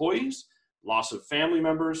loss of employees, loss of family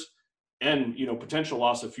members, and potential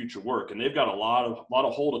loss of future work. And they've got a lot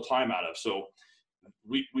of hole to climb out of. So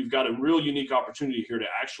we've got a real unique opportunity here to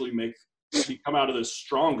actually come out of this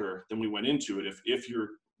stronger than we went into it. If you're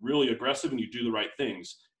really aggressive and you do the right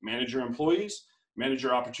things, manage your employees, manage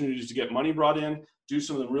your opportunities to get money brought in, do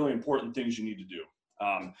some of the really important things you need to do.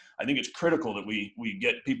 I think it's critical that we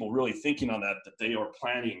get people really thinking on that they are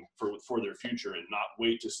planning for their future and not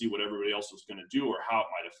wait to see what everybody else is going to do or how it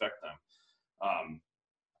might affect them.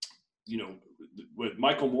 With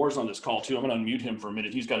Michael Moore's on this call too, I'm going to unmute him for a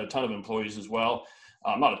minute. He's got a ton of employees as well.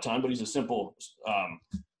 Not a ton, but he's a simple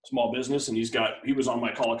small business, and he was on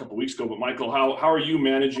my call a couple of weeks ago. But Michael, how are you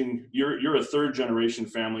managing? You're a third generation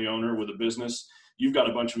family owner with a business. You've got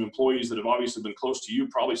a bunch of employees that have obviously been close to you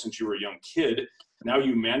probably since you were a young kid. Now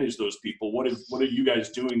you manage those people. What are you guys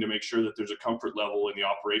doing to make sure that there's a comfort level in the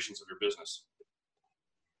operations of your business?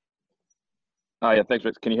 Yeah, thanks,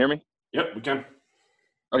 Rich. Can you hear me? Yep, we can.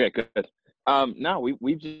 Okay, good. No,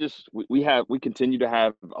 we continue to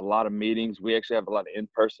have a lot of meetings. We actually have a lot of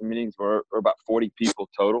in-person meetings. We're about 40 people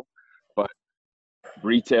total, but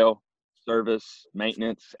retail, service,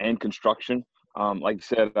 maintenance, and construction. Like you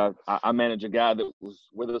said, I manage a guy that was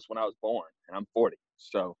with us when I was born, and I'm 40.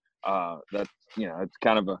 So that's, it's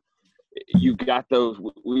kind of you got those.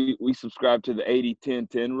 We subscribe to the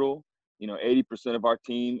 80-10-10 rule. 80% of our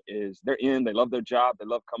team they love their job. They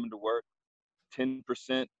love coming to work.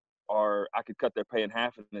 10% I could cut their pay in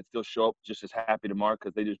half and they'd still show up just as happy tomorrow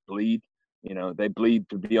because they just bleed. They bleed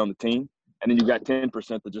to be on the team. And then you got 10%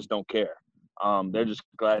 that just don't care. They're just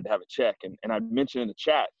glad to have a check. And I mentioned in the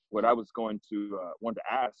chat what I was want to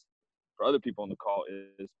ask for other people on the call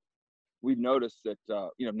is we've noticed that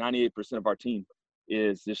 98% of our team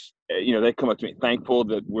is just they come up to me thankful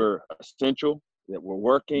that we're essential, that we're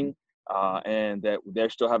working, and that they're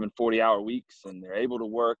still having 40-hour weeks and they're able to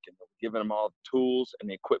work, and we're giving them all the tools and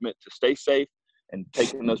the equipment to stay safe and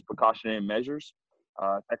taking those precautionary measures.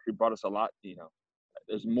 Actually brought us a lot.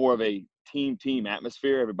 There's more of a team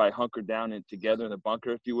atmosphere. Everybody hunkered down and together in the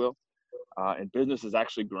bunker, if you will. And business has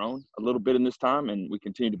actually grown a little bit in this time, and we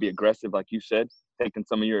continue to be aggressive, like you said, taking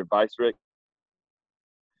some of your advice, Rick.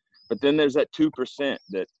 But then there's that 2%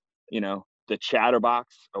 that, the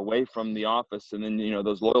chatterbox away from the office. And then,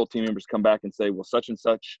 those loyal team members come back and say, well, such and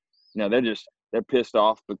such, they're pissed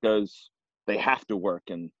off because they have to work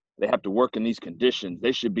and they have to work in these conditions.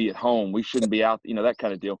 They should be at home. We shouldn't be out, that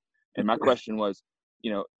kind of deal. And my question was,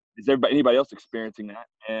 is anybody else experiencing that?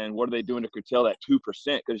 And what are they doing to curtail that 2%?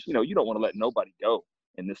 Because, you don't want to let nobody go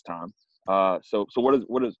in this time. So what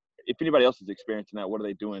is, if anybody else is experiencing that, what are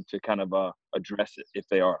they doing to kind of address it if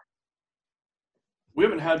they are? We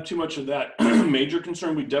haven't had too much of that major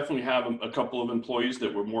concern. We definitely have a couple of employees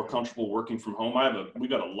that were more comfortable working from home. We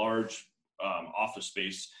got a large office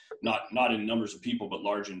space, not in numbers of people, but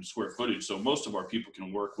large in square footage. So most of our people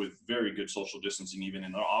can work with very good social distancing, even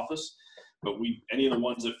in our office. But any of the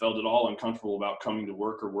ones that felt at all uncomfortable about coming to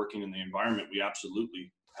work or working in the environment, we absolutely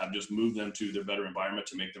have just moved them to their better environment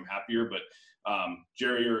to make them happier. But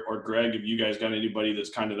Jerry or Greg, have you guys got anybody that's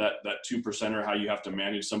kind of that 2%er, how you have to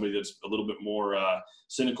manage somebody that's a little bit more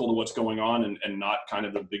cynical to what's going on and not kind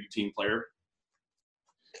of the big team player?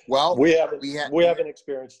 Well, we haven't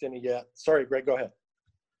experienced any yet. Sorry, Greg, go ahead.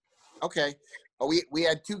 Okay. we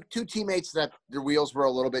had two teammates that their wheels were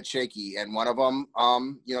a little bit shaky, and one of them,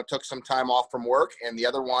 took some time off from work, and the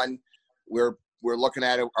other one, we're looking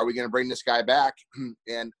at it. Are we going to bring this guy back?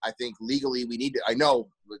 And I think legally we need to. I know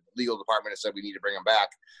the legal department has said we need to bring him back,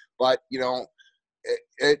 but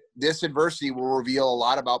this adversity will reveal a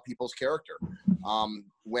lot about people's character.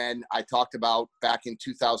 When I talked about back in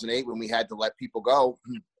 2008 when we had to let people go,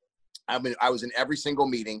 I was in every single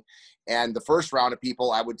meeting, and the first round of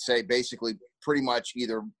people, I would say basically pretty much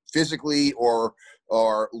either physically or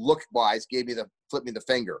look wise flipped me the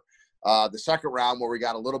finger. The second round, where we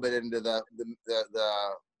got a little bit into the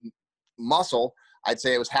muscle, I'd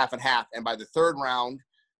say it was half and half. And by the third round,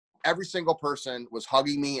 every single person was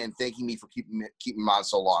hugging me and thanking me for keeping them on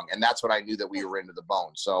so long. And that's when I knew that we were into the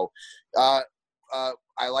bone. So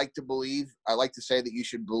I like to say that you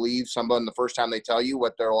should believe someone the first time they tell you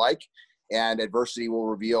what they're like, and adversity will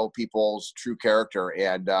reveal people's true character.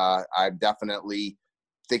 And I'm definitely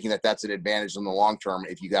thinking that that's an advantage in the long term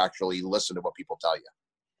if you actually listen to what people tell you.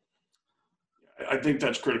 I think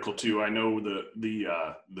that's critical too. I know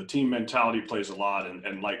the team mentality plays a lot,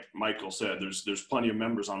 and like Michael said, there's plenty of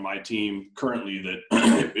members on my team currently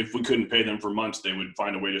that if we couldn't pay them for months, they would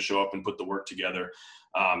find a way to show up and put the work together.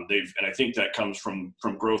 And I think that comes from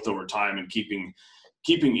growth over time and keeping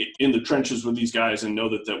it in the trenches with these guys, and know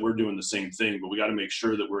that we're doing the same thing. But we got to make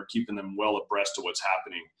sure that we're keeping them well abreast of what's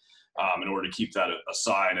happening. In order to keep that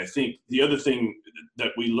aside. I think the other thing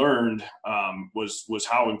that we learned was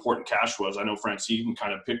how important cash was. I know Francine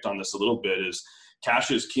kind of picked on this a little bit, is cash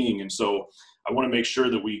is king. And so I want to make sure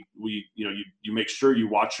that you make sure you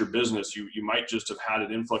watch your business. You might just have had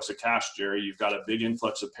an influx of cash, Jerry. You've got a big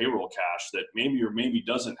influx of payroll cash that maybe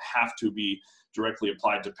doesn't have to be directly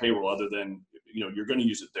applied to payroll, other than, you're going to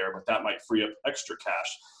use it there, but that might free up extra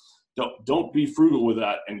cash. Don't be frugal with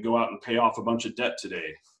that and go out and pay off a bunch of debt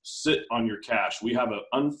today. Sit on your cash. We have an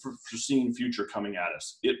unforeseen future coming at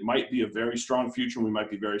us. It might be a very strong future, and we might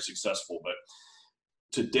be very successful, but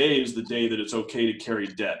today is the day that it's okay to carry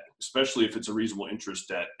debt, especially if it's a reasonable interest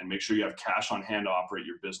debt, and make sure you have cash on hand to operate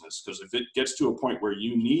your business. Because if it gets to a point where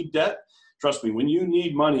you need debt, trust me, when you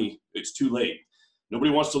need money, it's too late. Nobody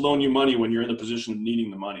wants to loan you money when you're in the position of needing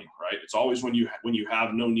the money, right? It's always when you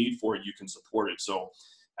have no need for it, you can support it. So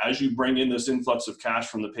as you bring in this influx of cash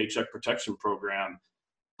from the Paycheck Protection Program,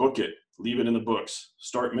 book it, leave it in the books,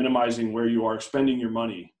 start minimizing where you are spending your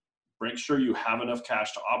money. Make sure you have enough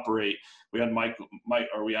cash to operate. We had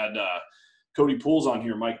Cody Pools on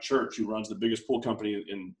here, Mike Church, who runs the biggest pool company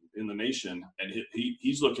in the nation. And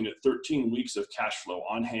he's looking at 13 weeks of cash flow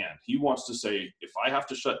on hand. He wants to say, if I have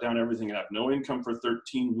to shut down everything and have no income for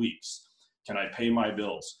 13 weeks, can I pay my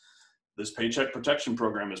bills? This Paycheck Protection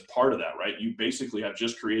Program is part of that, right? You basically have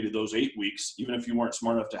just created those 8 weeks, even if you weren't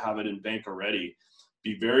smart enough to have it in bank already.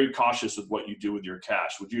 Be very cautious with what you do with your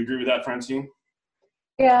cash. Would you agree with that, Francine?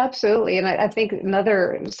 Yeah, absolutely. And I think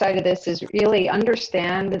another side of this is really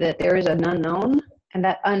understand that there is an unknown, and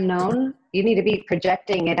that unknown, you need to be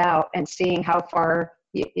projecting it out and seeing how far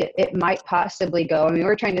it might possibly go. I mean,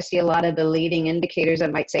 we're trying to see a lot of the leading indicators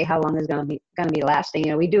that might say how long is going to be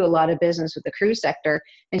lasting. We do a lot of business with the cruise sector,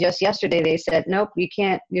 and just yesterday they said, nope,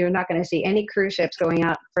 you're not going to see any cruise ships going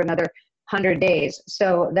out for another 100 days.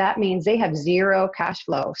 So that means they have zero cash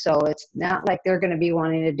flow. So it's not like they're going to be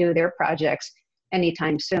wanting to do their projects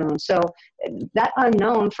anytime soon. So that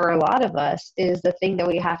unknown for a lot of us is the thing that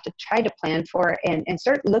we have to try to plan for, and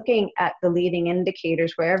start looking at the leading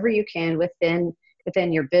indicators wherever you can within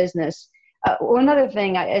your business. One other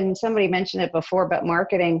thing, and somebody mentioned it before about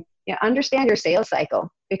marketing, understand your sales cycle,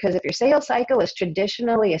 because if your sales cycle is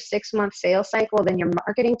traditionally a 6-month sales cycle, then your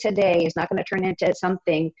marketing today is not going to turn into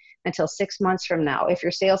something until 6 months from now. If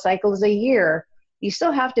your sales cycle is a year, you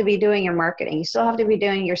still have to be doing your marketing. You still have to be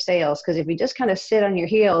doing your sales, because if you just kind of sit on your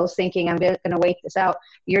heels thinking I'm going to wait this out,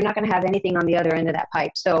 you're not going to have anything on the other end of that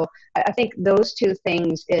pipe. So I think those two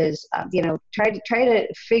things is, try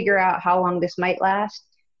to figure out how long this might last,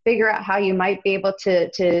 figure out how you might be able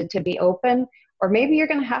to be open, or maybe you're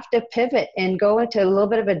going to have to pivot and go into a little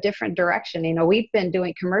bit of a different direction. We've been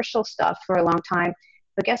doing commercial stuff for a long time,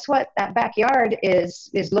 but guess what? That backyard is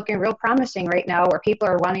looking real promising right now, where people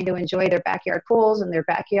are wanting to enjoy their backyard pools and their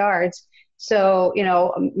backyards. So,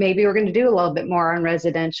 maybe we're going to do a little bit more on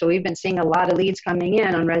residential. We've been seeing a lot of leads coming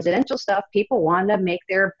in on residential stuff. People want to make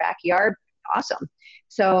their backyard awesome.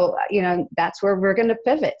 So, that's where we're going to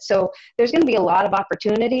pivot. So there's going to be a lot of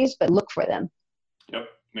opportunities, but look for them. Yep.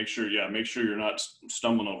 Make sure you're not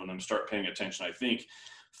stumbling over them. Start paying attention. I think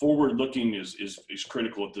forward looking is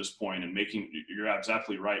critical at this point, and you're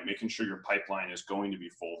exactly right, making sure your pipeline is going to be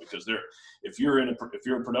full, because if you're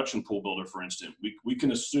a production pool builder, for instance, we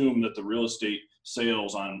can assume that the real estate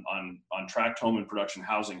sales on tract home and production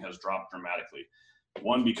housing has dropped dramatically.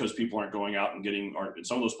 One, because people aren't going out and and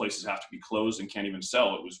some of those places have to be closed and can't even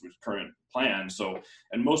sell it with current plans. So,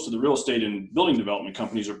 and most of the real estate and building development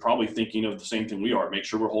companies are probably thinking of the same thing we are: make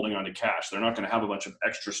sure we're holding on to cash. They're not going to have a bunch of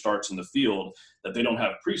extra starts in the field that they don't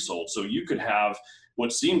have pre-sold. So you could have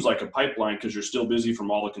what seems like a pipeline because you're still busy from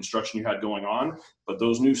all the construction you had going on, but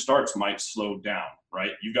those new starts might slow down,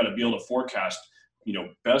 right? You've got to be able to forecast,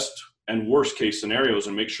 best and worst case scenarios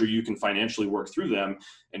and make sure you can financially work through them.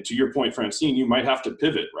 And to your point, Francine, you might have to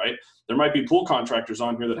pivot, right? There might be pool contractors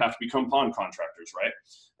on here that have to become pond contractors, right?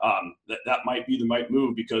 That might be the right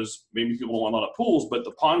move, because maybe people don't want a lot of pools, but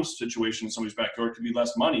the pond situation in somebody's backyard could be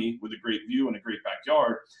less money with a great view and a great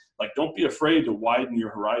backyard. Like, don't be afraid to widen your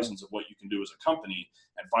horizons of what you can do as a company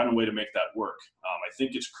and find a way to make that work. I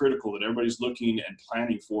think it's critical that everybody's looking and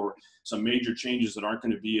planning for some major changes that aren't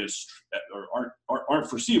going to be aren't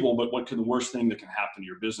foreseeable, but what could the worst thing that can happen to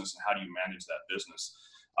your business, and how do you manage that business?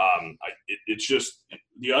 It's just,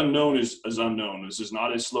 the unknown is unknown. This is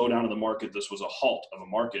not a slowdown of the market. This was a halt of a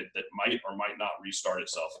market that might or might not restart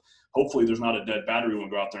itself. Hopefully there's not a dead battery when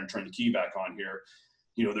we go out there and turn the key back on here.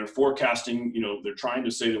 They're forecasting, they're trying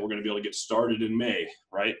to say that we're going to be able to get started in May,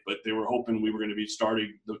 right? But they were hoping we were going to be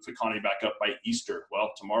starting the economy back up by Easter.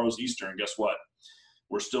 Well, tomorrow's Easter, and guess what?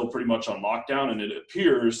 We're still pretty much on lockdown, and it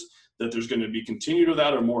appears that there's going to be continued of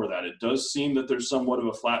that or more of that. It does seem that there's somewhat of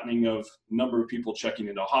a flattening of number of people checking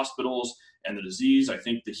into hospitals and the disease. I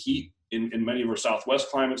think the heat in many of our Southwest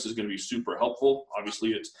climates is going to be super helpful.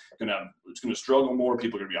 Obviously, it's going to struggle more.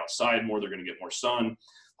 People are going to be outside more. They're going to get more sun.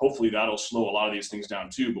 Hopefully that'll slow a lot of these things down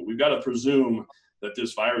too. But we've got to presume that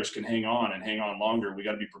this virus can hang on and hang on longer. We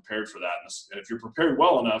got to be prepared for that. And if you're prepared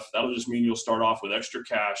well enough, that'll just mean you'll start off with extra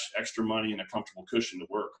cash, extra money, and a comfortable cushion to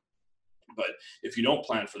work. But if you don't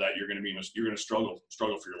plan for that, you're going to struggle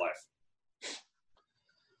for your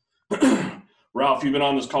life. Ralph, you've been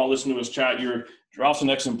on this call, listen to us chat. Ralph's an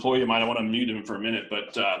ex-employee of mine. I want to mute him for a minute,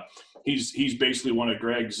 but he's basically one of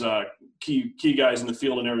Greg's key guys in the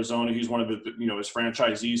field in Arizona. He's one of his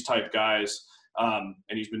franchisees type guys, and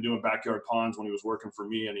he's been doing backyard ponds when he was working for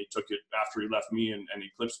me, and he took it after he left me and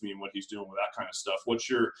eclipsed me in what he's doing with that kind of stuff. What's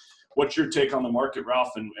your take on the market,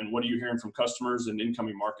 Ralph, and what are you hearing from customers and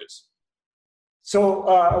incoming markets? So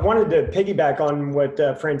I wanted to piggyback on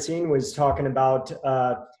what Francine was talking about,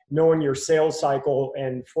 knowing your sales cycle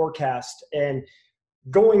and forecast. And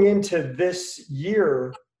going into this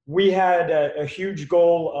year, we had a huge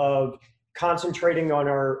goal of concentrating on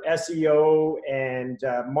our SEO and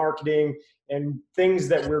marketing and things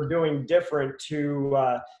that we're doing different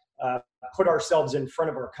to put ourselves in front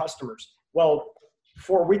of our customers. Well,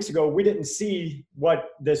 4 weeks ago, we didn't see what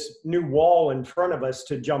this new wall in front of us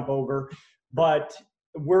to jump over, but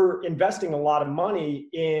we're investing a lot of money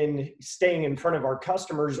in staying in front of our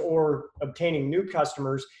customers or obtaining new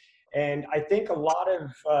customers. And I think a lot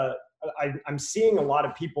of, I'm seeing a lot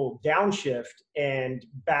of people downshift and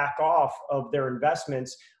back off of their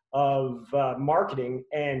investments of marketing.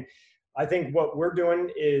 And I think what we're doing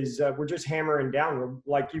is we're just hammering down. We're,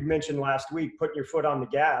 like you mentioned last week, putting your foot on the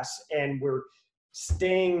gas, and we're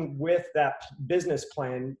staying with that business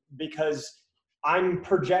plan, because I'm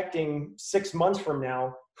projecting 6 months from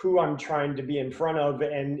now who I'm trying to be in front of,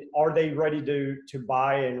 and are they ready to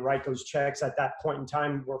buy and write those checks at that point in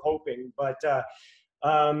time? We're hoping, but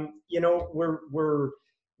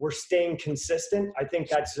we're staying consistent. I think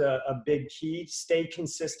that's a big key. Stay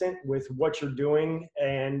consistent with what you're doing,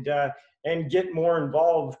 and get more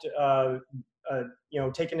involved.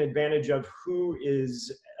 Taking advantage of who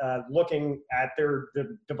is looking at their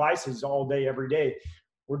devices all day, every day.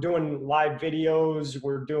 We're doing live videos.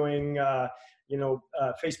 We're doing,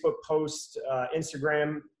 Facebook posts,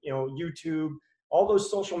 Instagram, YouTube, all those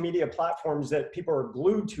social media platforms that people are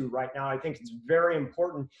glued to right now. I think it's very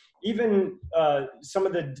important. Even some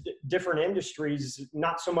of the different industries,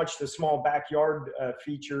 not so much the small backyard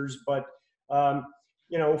features, but,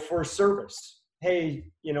 for service. Hey,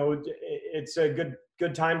 it's a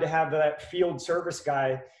good time to have that field service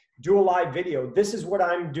guy do a live video. This is what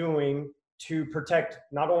I'm doing to protect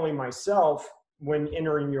not only myself when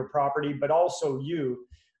entering your property, but also you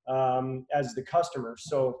as the customer.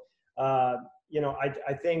 So,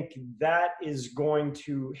 I think that is going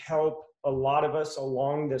to help a lot of us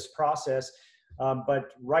along this process. But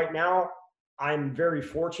right now, I'm very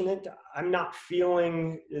fortunate. I'm not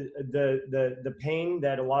feeling the pain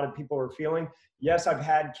that a lot of people are feeling. Yes, I've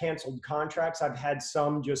had canceled contracts. I've had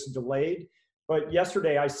some just delayed. But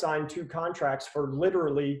yesterday I signed 2 contracts for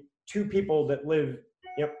literally 2 people that live,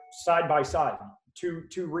 side by side, two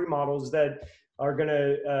remodels that are going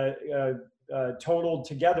to total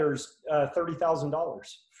together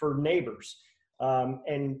 $30,000 for neighbors.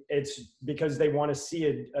 And it's because they want to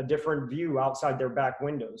see a different view outside their back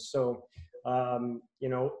windows. So,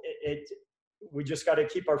 we just got to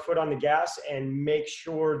keep our foot on the gas and make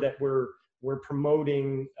sure that we're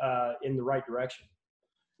promoting in the right direction.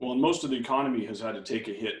 Well, and most of the economy has had to take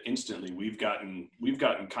a hit instantly. We've gotten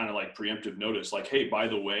kind of like preemptive notice, like, hey, by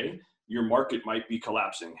the way, your market might be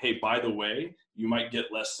collapsing. Hey, by the way, you might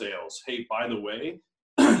get less sales. Hey, by the way,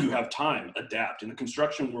 you have time, adapt. In the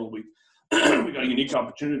construction world, we got a unique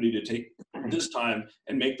opportunity to take this time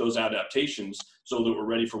and make those adaptations so that we're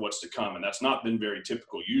ready for what's to come. And that's not been very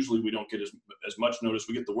typical. Usually we don't get as much notice.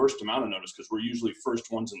 We get the worst amount of notice because we're usually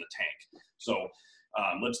first ones in the tank. So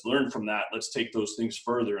let's learn from that. Let's take those things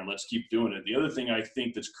further and let's keep doing it. The other thing I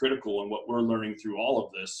think that's critical and what we're learning through all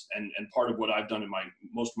of this, and part of what I've done in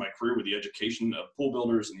most of my career with the education of pool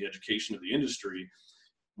builders and the education of the industry,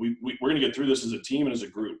 we're going to get through this as a team and as a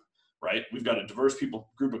group, right? We've got a diverse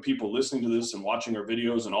group of people listening to this and watching our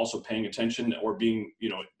videos and also paying attention or being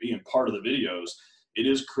part of the videos. It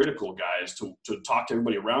is critical, guys, to talk to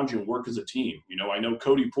everybody around you and work as a team. I know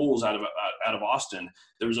Cody Pools out of Austin.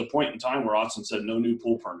 There was a point in time where Austin said no new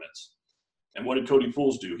pool permits. And what did Cody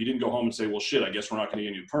Pools do? He didn't go home and say, well, shit, I guess we're not going to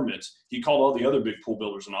get new permits. He called all the other big pool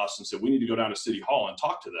builders in Austin and said, we need to go down to City Hall and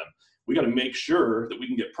talk to them. We got to make sure that we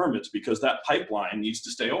can get permits because that pipeline needs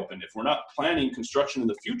to stay open. If we're not planning construction in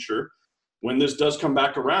the future, when this does come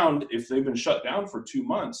back around, if they've been shut down for 2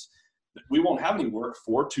 months, we won't have any work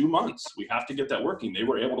for 2 months. We have to get that working. They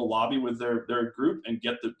were able to lobby with their group and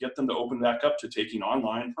get them to open back up to taking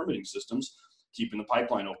online permitting systems, keeping the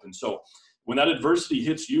pipeline open. So when that adversity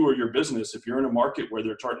hits you or your business, if you're in a market where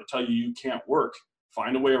they're trying to tell you can't work,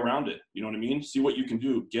 find a way around it. You know what I mean? See what you can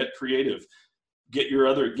do. Get creative. Get your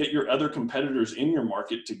other competitors in your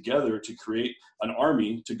market together to create an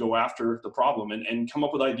army to go after the problem and come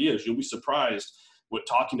up with ideas. You'll be surprised with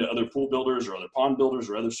talking to other pool builders or other pond builders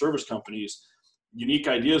or other service companies, unique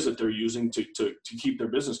ideas that they're using to keep their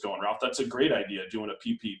business going. Ralph, that's a great idea, doing a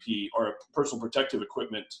PPP or a personal protective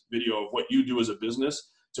equipment video of what you do as a business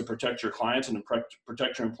to protect your clients and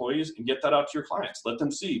protect your employees, and get that out to your clients. Let them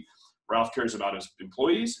see Ralph cares about his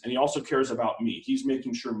employees, and he also cares about me. He's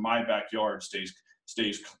making sure my backyard stays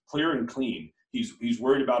clear and clean. He's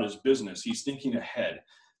worried about his business. He's thinking ahead,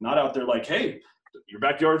 not out there like, hey, your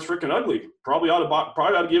backyard's freaking ugly. Probably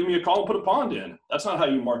ought to give me a call and put a pond in. That's not how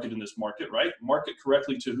you market in this market, right? Market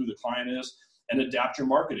correctly to who the client is and adapt your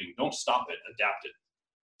marketing. Don't stop it, adapt it.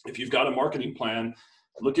 If you've got a marketing plan,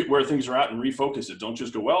 look at where things are at and refocus it. Don't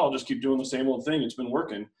just go, well, I'll just keep doing the same old thing. It's been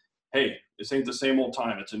working. Hey, this ain't the same old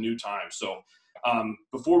time. It's a new time. So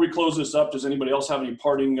before we close this up, does anybody else have any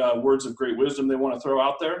parting words of great wisdom they want to throw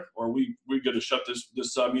out there? Or are we good to shut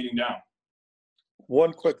this meeting down?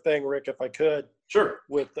 One quick thing, Rick, if I could. Sure.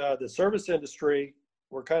 With the service industry,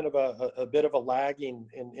 we're kind of a bit of a lagging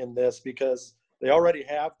in this because they already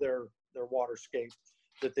have their waterscape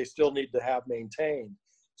that they still need to have maintained.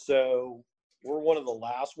 So we're one of the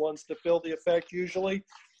last ones to feel the effect usually.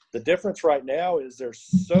 The difference right now is there's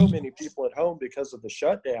so many people at home because of the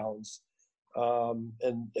shutdowns.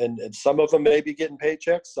 And some of them may be getting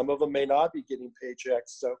paychecks. Some of them may not be getting paychecks.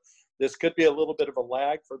 So this could be a little bit of a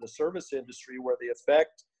lag for the service industry where the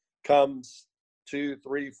effect comes 2,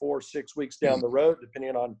 3, 4, 6 weeks down the road,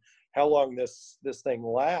 depending on how long this thing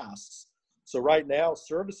lasts. So right now,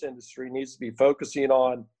 service industry needs to be focusing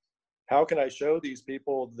on how can I show these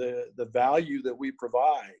people the value that we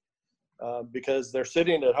provide, because they're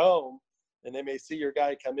sitting at home and they may see your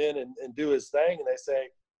guy come in and do his thing and they say,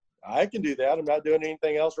 I can do that. I'm not doing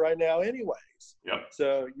anything else right now anyways. Yep.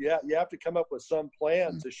 So you have to come up with some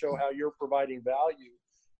plan to show how you're providing value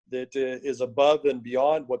that is above and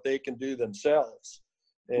beyond what they can do themselves.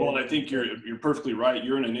 And I think you're perfectly right.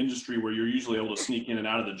 You're in an industry where you're usually able to sneak in and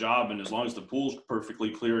out of the job. And as long as the pool's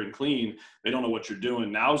perfectly clear and clean, they don't know what you're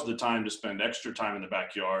doing. Now's the time to spend extra time in the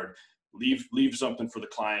backyard. Leave something for the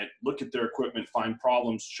client, look at their equipment, find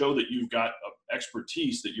problems, show that you've got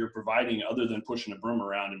expertise that you're providing other than pushing a broom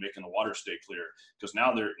around and making the water stay clear. Because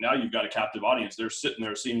now you've got a captive audience. They're sitting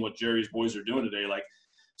there seeing what Jerry's boys are doing today. Like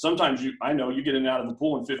sometimes I know you get in and out of the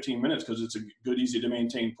pool in 15 minutes because it's a good, easy to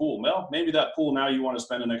maintain pool. Well, maybe that pool now you want to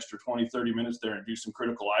spend an extra 20, 30 minutes there and do some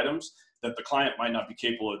critical items that the client might not be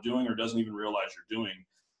capable of doing or doesn't even realize you're doing,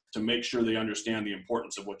 to make sure they understand the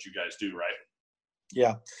importance of what you guys do, right?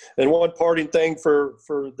 Yeah. And one parting thing for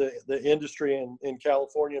the industry in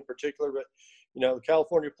California in particular, but the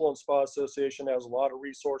California Pool and Spa Association has a lot of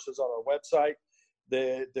resources on our website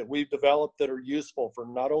that we've developed that are useful for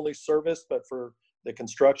not only service, but for the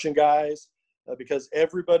construction guys, because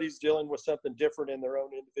everybody's dealing with something different in their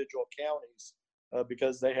own individual counties,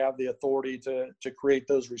 because they have the authority to create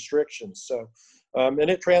those restrictions. So, and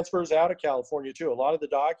it transfers out of California too. A lot of the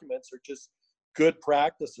documents are just good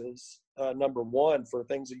practices, number one, for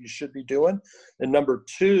things that you should be doing. And number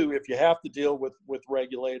two, if you have to deal with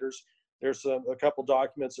regulators, there's a couple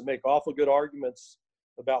documents that make awful good arguments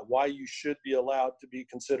about why you should be allowed to be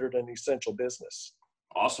considered an essential business.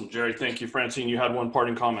 Awesome, Jerry. Thank you. Francine, you had one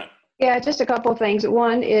parting comment. Yeah, just a couple of things.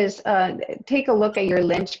 One is take a look at your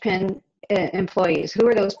linchpin employees. Who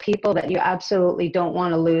are those people that you absolutely don't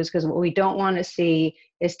want to lose? Because what we don't want to see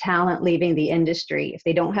is talent leaving the industry. If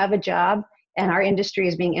they don't have a job and our industry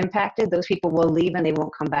is being impacted, those people will leave and they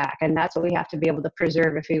won't come back. And that's what we have to be able to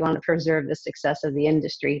preserve if we want to preserve the success of the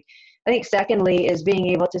industry. I think secondly is being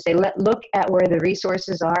able to say, look at where the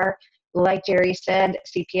resources are. Like Jerry said,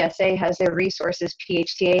 CPSA has their resources,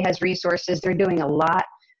 PHTA has resources. They're doing a lot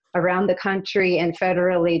around the country and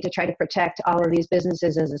federally to try to protect all of these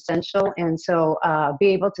businesses as essential. And so be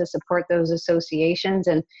able to support those associations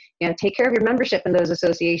and take care of your membership in those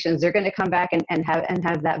associations. They're going to come back and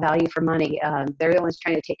have that value for money. They're the ones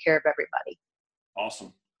trying to take care of everybody.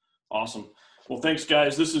 Awesome. Well, thanks,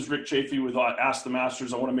 guys. This is Rick Chafee with Ask the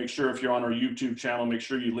Masters. I want to make sure if you're on our YouTube channel, make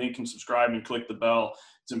sure you link and subscribe and click the bell.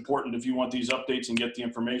 It's important if you want these updates and get the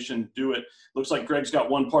information, do it. Looks like Greg's got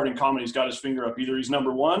one parting comment. He's got his finger up. Either he's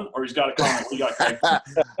number one or he's got a comment. What do you got,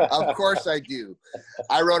 Greg? Of course I do.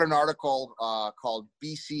 I wrote an article called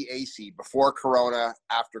BCAC, Before Corona,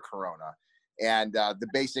 After Corona. And the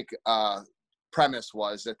basic premise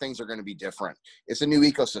was that things are going to be different. It's a new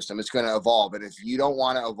ecosystem. It's going to evolve. And if you don't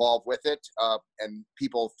want to evolve with it, and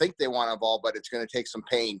people think they want to evolve, but it's going to take some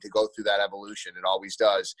pain to go through that evolution. It always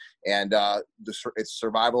does. And it's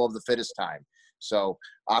survival of the fittest time. So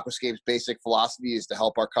Aquascape's basic philosophy is to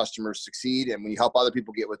help our customers succeed. And when you help other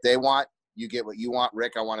people get what they want, you get what you want.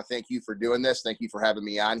 Rick, I want to thank you for doing this. Thank you for having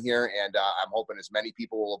me on here. And I'm hoping as many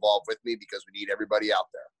people will evolve with me because we need everybody out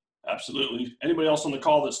there. Absolutely. Anybody else on the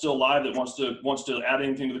call that's still live that wants to add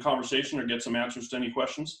anything to the conversation or get some answers to any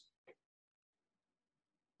questions?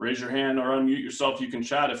 Raise your hand or unmute yourself. You can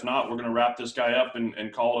chat. If not, we're going to wrap this guy up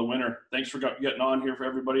and call it a winner. Thanks for getting on here for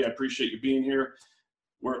everybody. I appreciate you being here.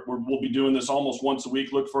 We'll be doing this almost once a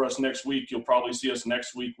week. Look for us next week. You'll probably see us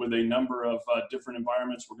next week with a number of different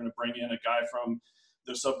environments. We're going to bring in a guy from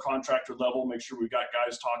the subcontractor level, make sure we've got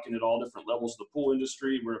guys talking at all different levels of the pool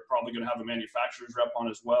industry. We're probably going to have a manufacturer's rep on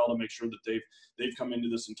as well to make sure that they've come into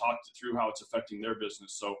this and talked through how it's affecting their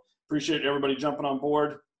business. So appreciate everybody jumping on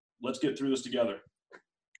board. Let's get through this together.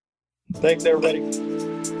 Thanks, everybody.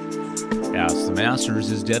 Ask the Masters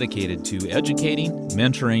is dedicated to educating,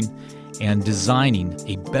 mentoring, and designing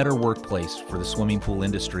a better workplace for the swimming pool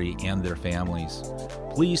industry and their families.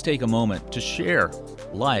 Please take a moment to share,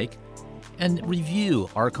 like, and review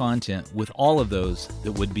our content with all of those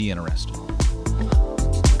that would be interested.